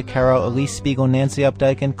 Rebecca Carroll, Elise Spiegel, Nancy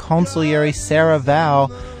Updike, and consigliere Sarah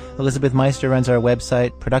Val. Elizabeth Meister runs our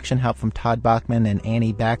website. Production help from Todd Bachman and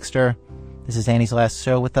Annie Baxter. This is Annie's last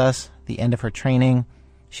show with us, the end of her training.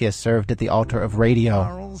 She has served at the altar of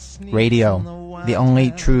radio. Radio, the only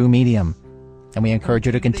true medium. And we encourage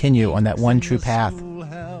her to continue on that one true path.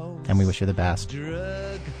 And we wish her the best.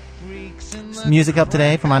 Some music up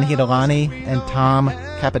today from Anahita Lani and Tom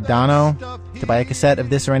Capodanno. To buy a cassette of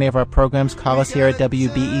this or any of our programs, call us here at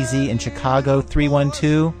WBEZ in Chicago,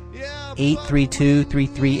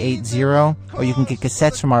 312-832-3380. Or you can get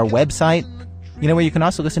cassettes from our website. You know where you can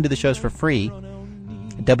also listen to the shows for free,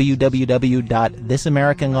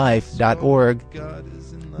 www.thisamericanlife.org.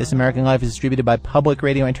 This American Life is distributed by Public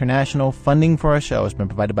Radio International. Funding for our show has been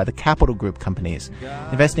provided by the Capital Group companies,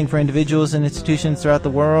 investing for individuals and institutions throughout the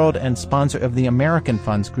world, and sponsor of the American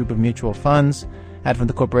Funds Group of Mutual Funds. Ad from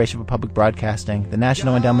the Corporation for Public Broadcasting, the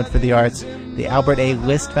National Endowment for the Arts, the Albert A.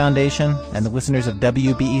 List Foundation, and the listeners of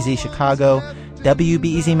WBEZ Chicago.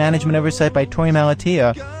 WBEZ Management Oversight by Tori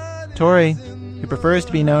Malatia. Tori, who prefers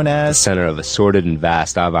to be known as the center of a sordid and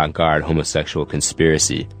vast avant-garde homosexual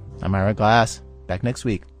conspiracy. I'm Ira Glass. Back next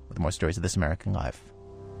week with more stories of This American Life.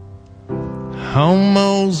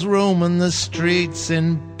 Homos roaming the streets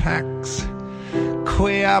in packs,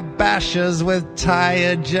 queer bashers with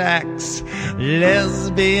tire jacks,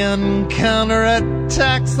 lesbian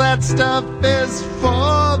counterattacks. That stuff is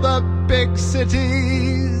for the big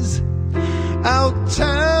cities. Our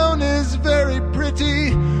town is very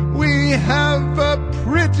pretty. We have a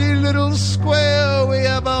pretty little square. We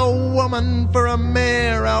have a woman for a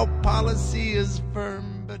mayor. Our policy is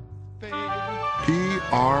firm but fair.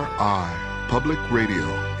 PRI, Public Radio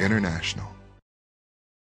International.